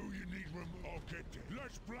 Who you need room? I'll get there.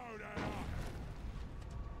 Let's blow that up.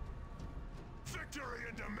 Victory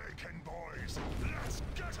in the making, boys. Let's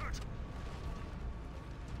get it.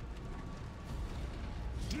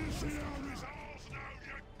 This here is ours now,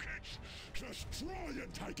 you kids. Just try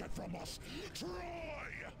and take it from us.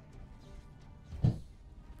 Try.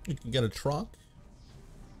 You can get a truck.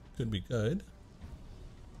 Could be good.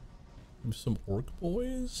 Maybe some orc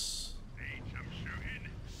boys. Need some shooting.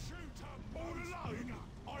 Shoot a all alone.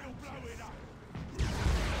 I'll blow it up.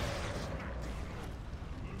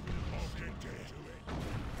 I'll get there.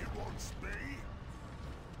 You want me?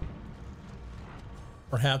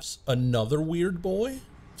 Perhaps another weird boy?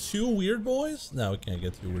 2 weird boys? No, we can't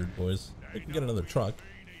get 2 weird boys. We can get another truck.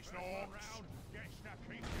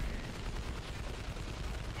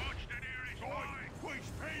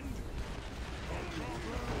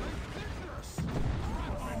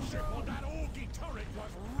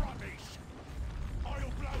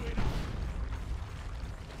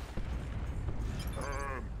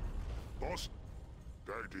 Boss,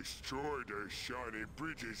 they destroyed those shiny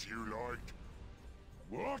bridges you liked.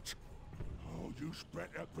 What? Oh, you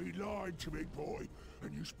better be lying to me, boy.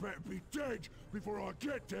 And you better be dead before I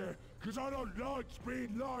get there, because I don't like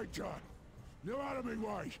being lied to. Now out of me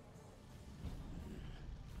way.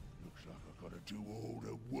 Looks like I gotta do all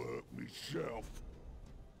the work myself.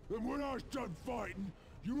 And when I was done fighting,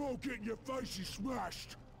 you all getting your faces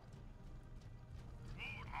smashed.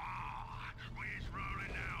 Where's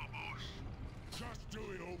rolling now, boss? Just do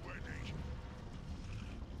it already.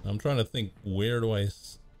 I'm trying to think, where do I...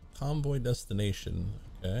 Convoy destination,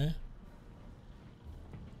 okay.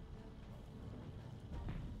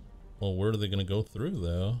 Well, where are they gonna go through,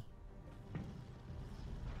 though?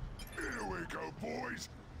 Here we go, boys.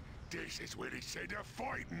 This is where they said the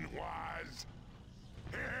fighting was.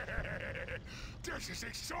 This is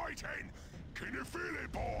exciting. Can you feel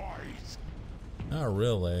it, boys? Not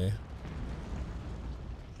really.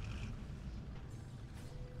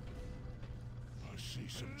 I see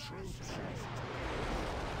some troops.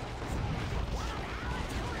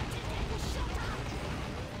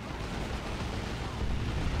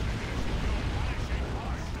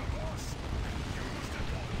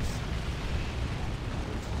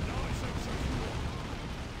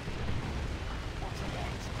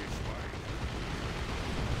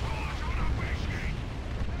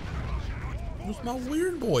 What's my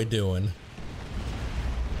weird boy doing?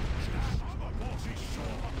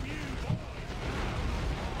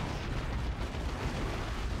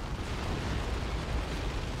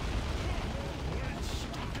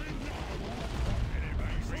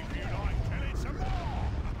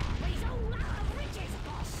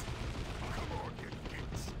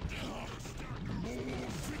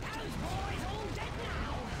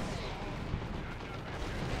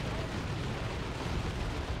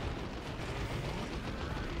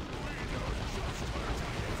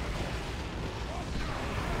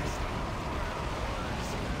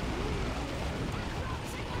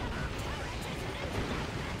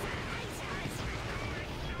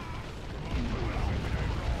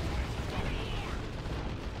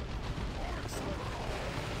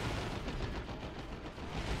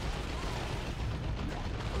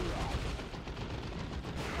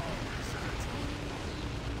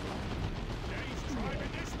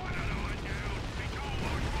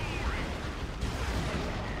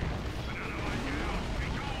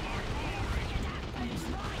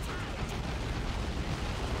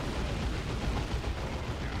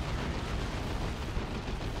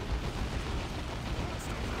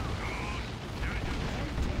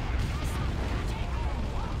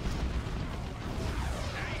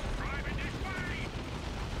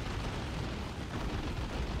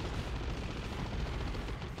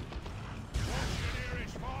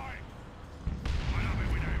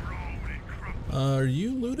 Are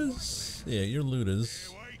you looters? Yeah, you're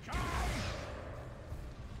looters.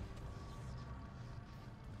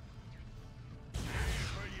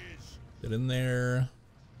 Get in there.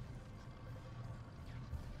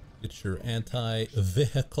 Get your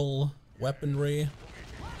anti-vehicle weaponry.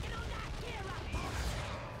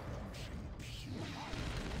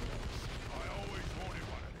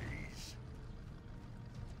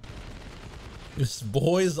 This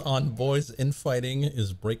boys on boys infighting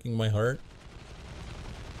is breaking my heart.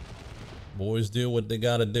 Boys do what they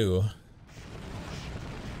gotta do.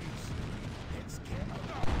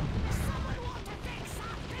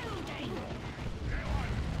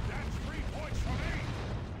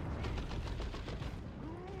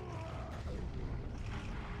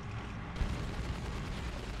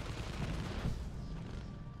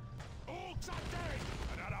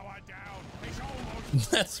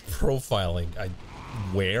 That's profiling.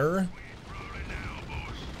 Where?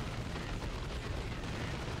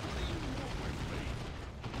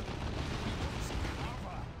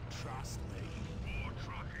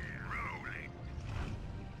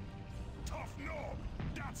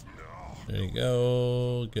 There you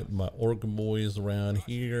go. Get my organ boys around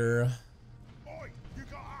here.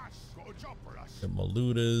 Get my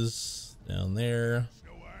looters down there.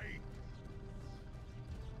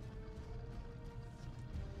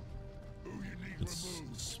 Get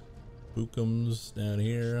spookums down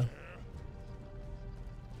here.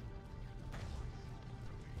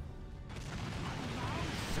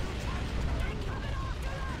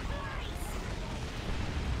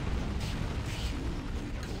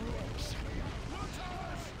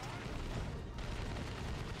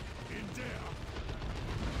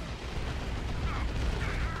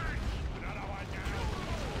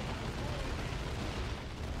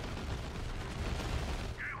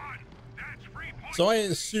 So I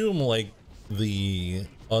assume like the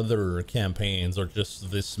other campaigns are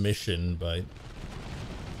just this mission, but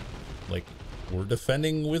like we're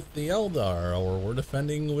defending with the Eldar, or we're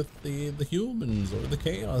defending with the humans or the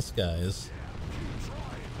Chaos guys.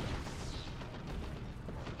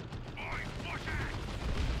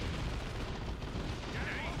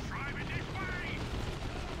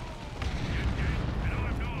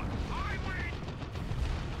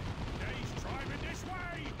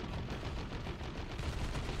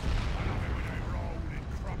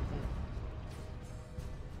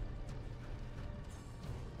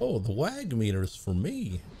 Oh, the WAAAAGH meter's for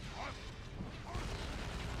me.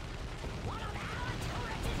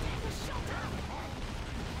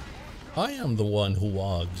 I am the one who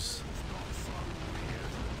wags.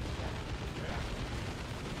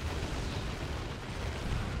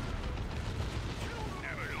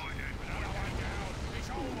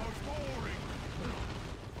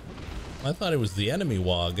 I thought it was the enemy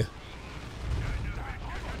WAAAGH.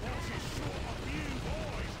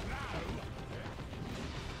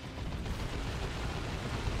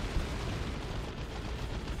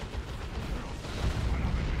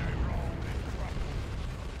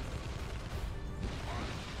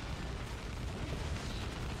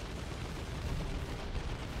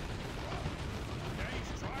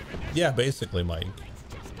 Yeah, basically, Mike.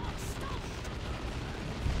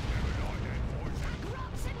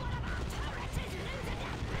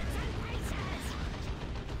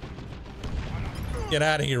 Get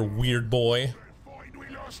out of here, weird boy.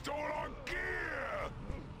 We lost all our gear.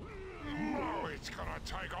 Oh, it's gonna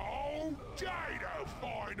take a whole day to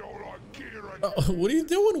find all our gear again. What are you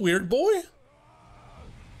doing, weird boy?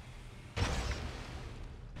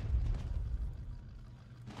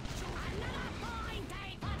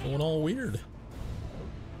 Going all weird.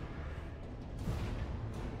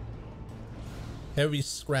 Heavy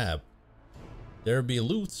scrap. There be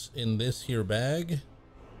loot in this here bag.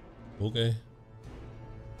 Okay.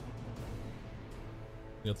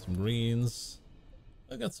 Got some greens.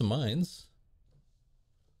 I got some mines.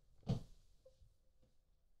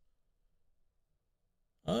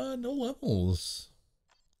 No levels.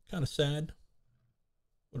 Kind of sad.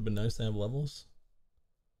 Would have been nice to have levels.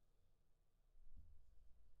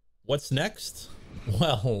 What's next?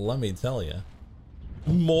 Well, let me tell you.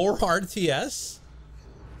 More RTS?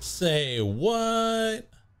 Say what?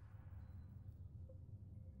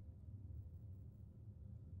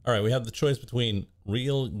 All right, we have the choice between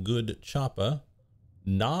Real Good Choppa,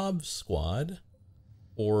 Knob Squad,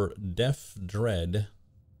 or Def Dread.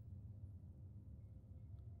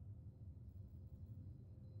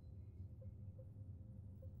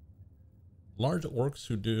 Large orcs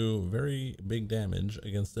who do very big damage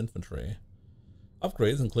against infantry.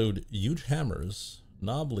 Upgrades include huge hammers,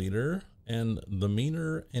 Knob Leader, and the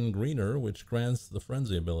Meaner and Greener, which grants the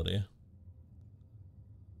Frenzy ability.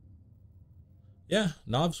 Yeah,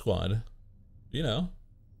 Knob Squad. You know.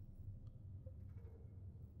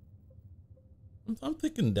 I'm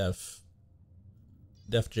thinking Def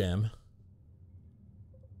Jam.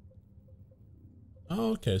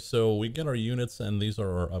 Oh, okay, so we get our units and these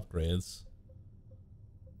are our upgrades.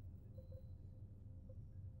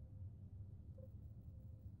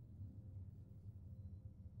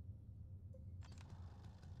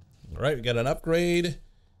 All right, we got an upgrade.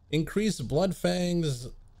 Increased Blood Fangs.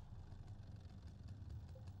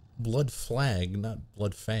 Blood Flag, not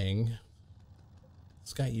Blood Fang.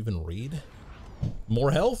 This guy even read?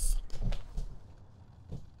 More health?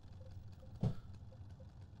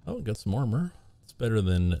 Oh, got some armor. It's better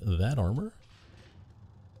than that armor.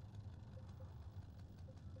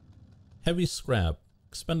 Heavy scrap.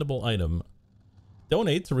 Expendable item.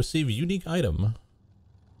 Donate to receive unique item.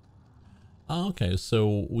 Oh, okay,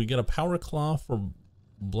 so we get a power claw for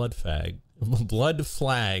Blood Flag. Blood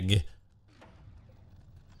Flag.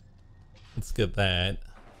 Let's get that.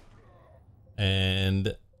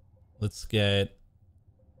 And let's get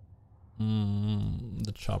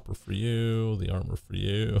the chopper for you, the armor for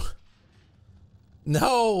you.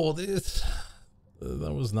 No,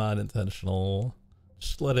 that was not intentional.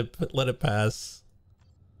 Just let it pass.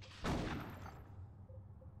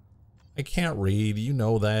 I can't read, you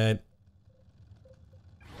know that.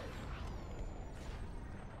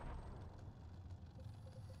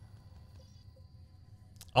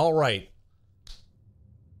 All right.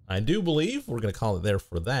 I do believe we're going to call it there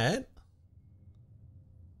for that.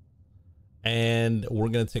 And we're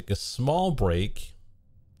going to take a small break.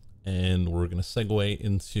 And we're going to segue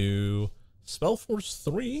into Spellforce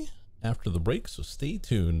 3 after the break. So stay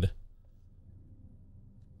tuned.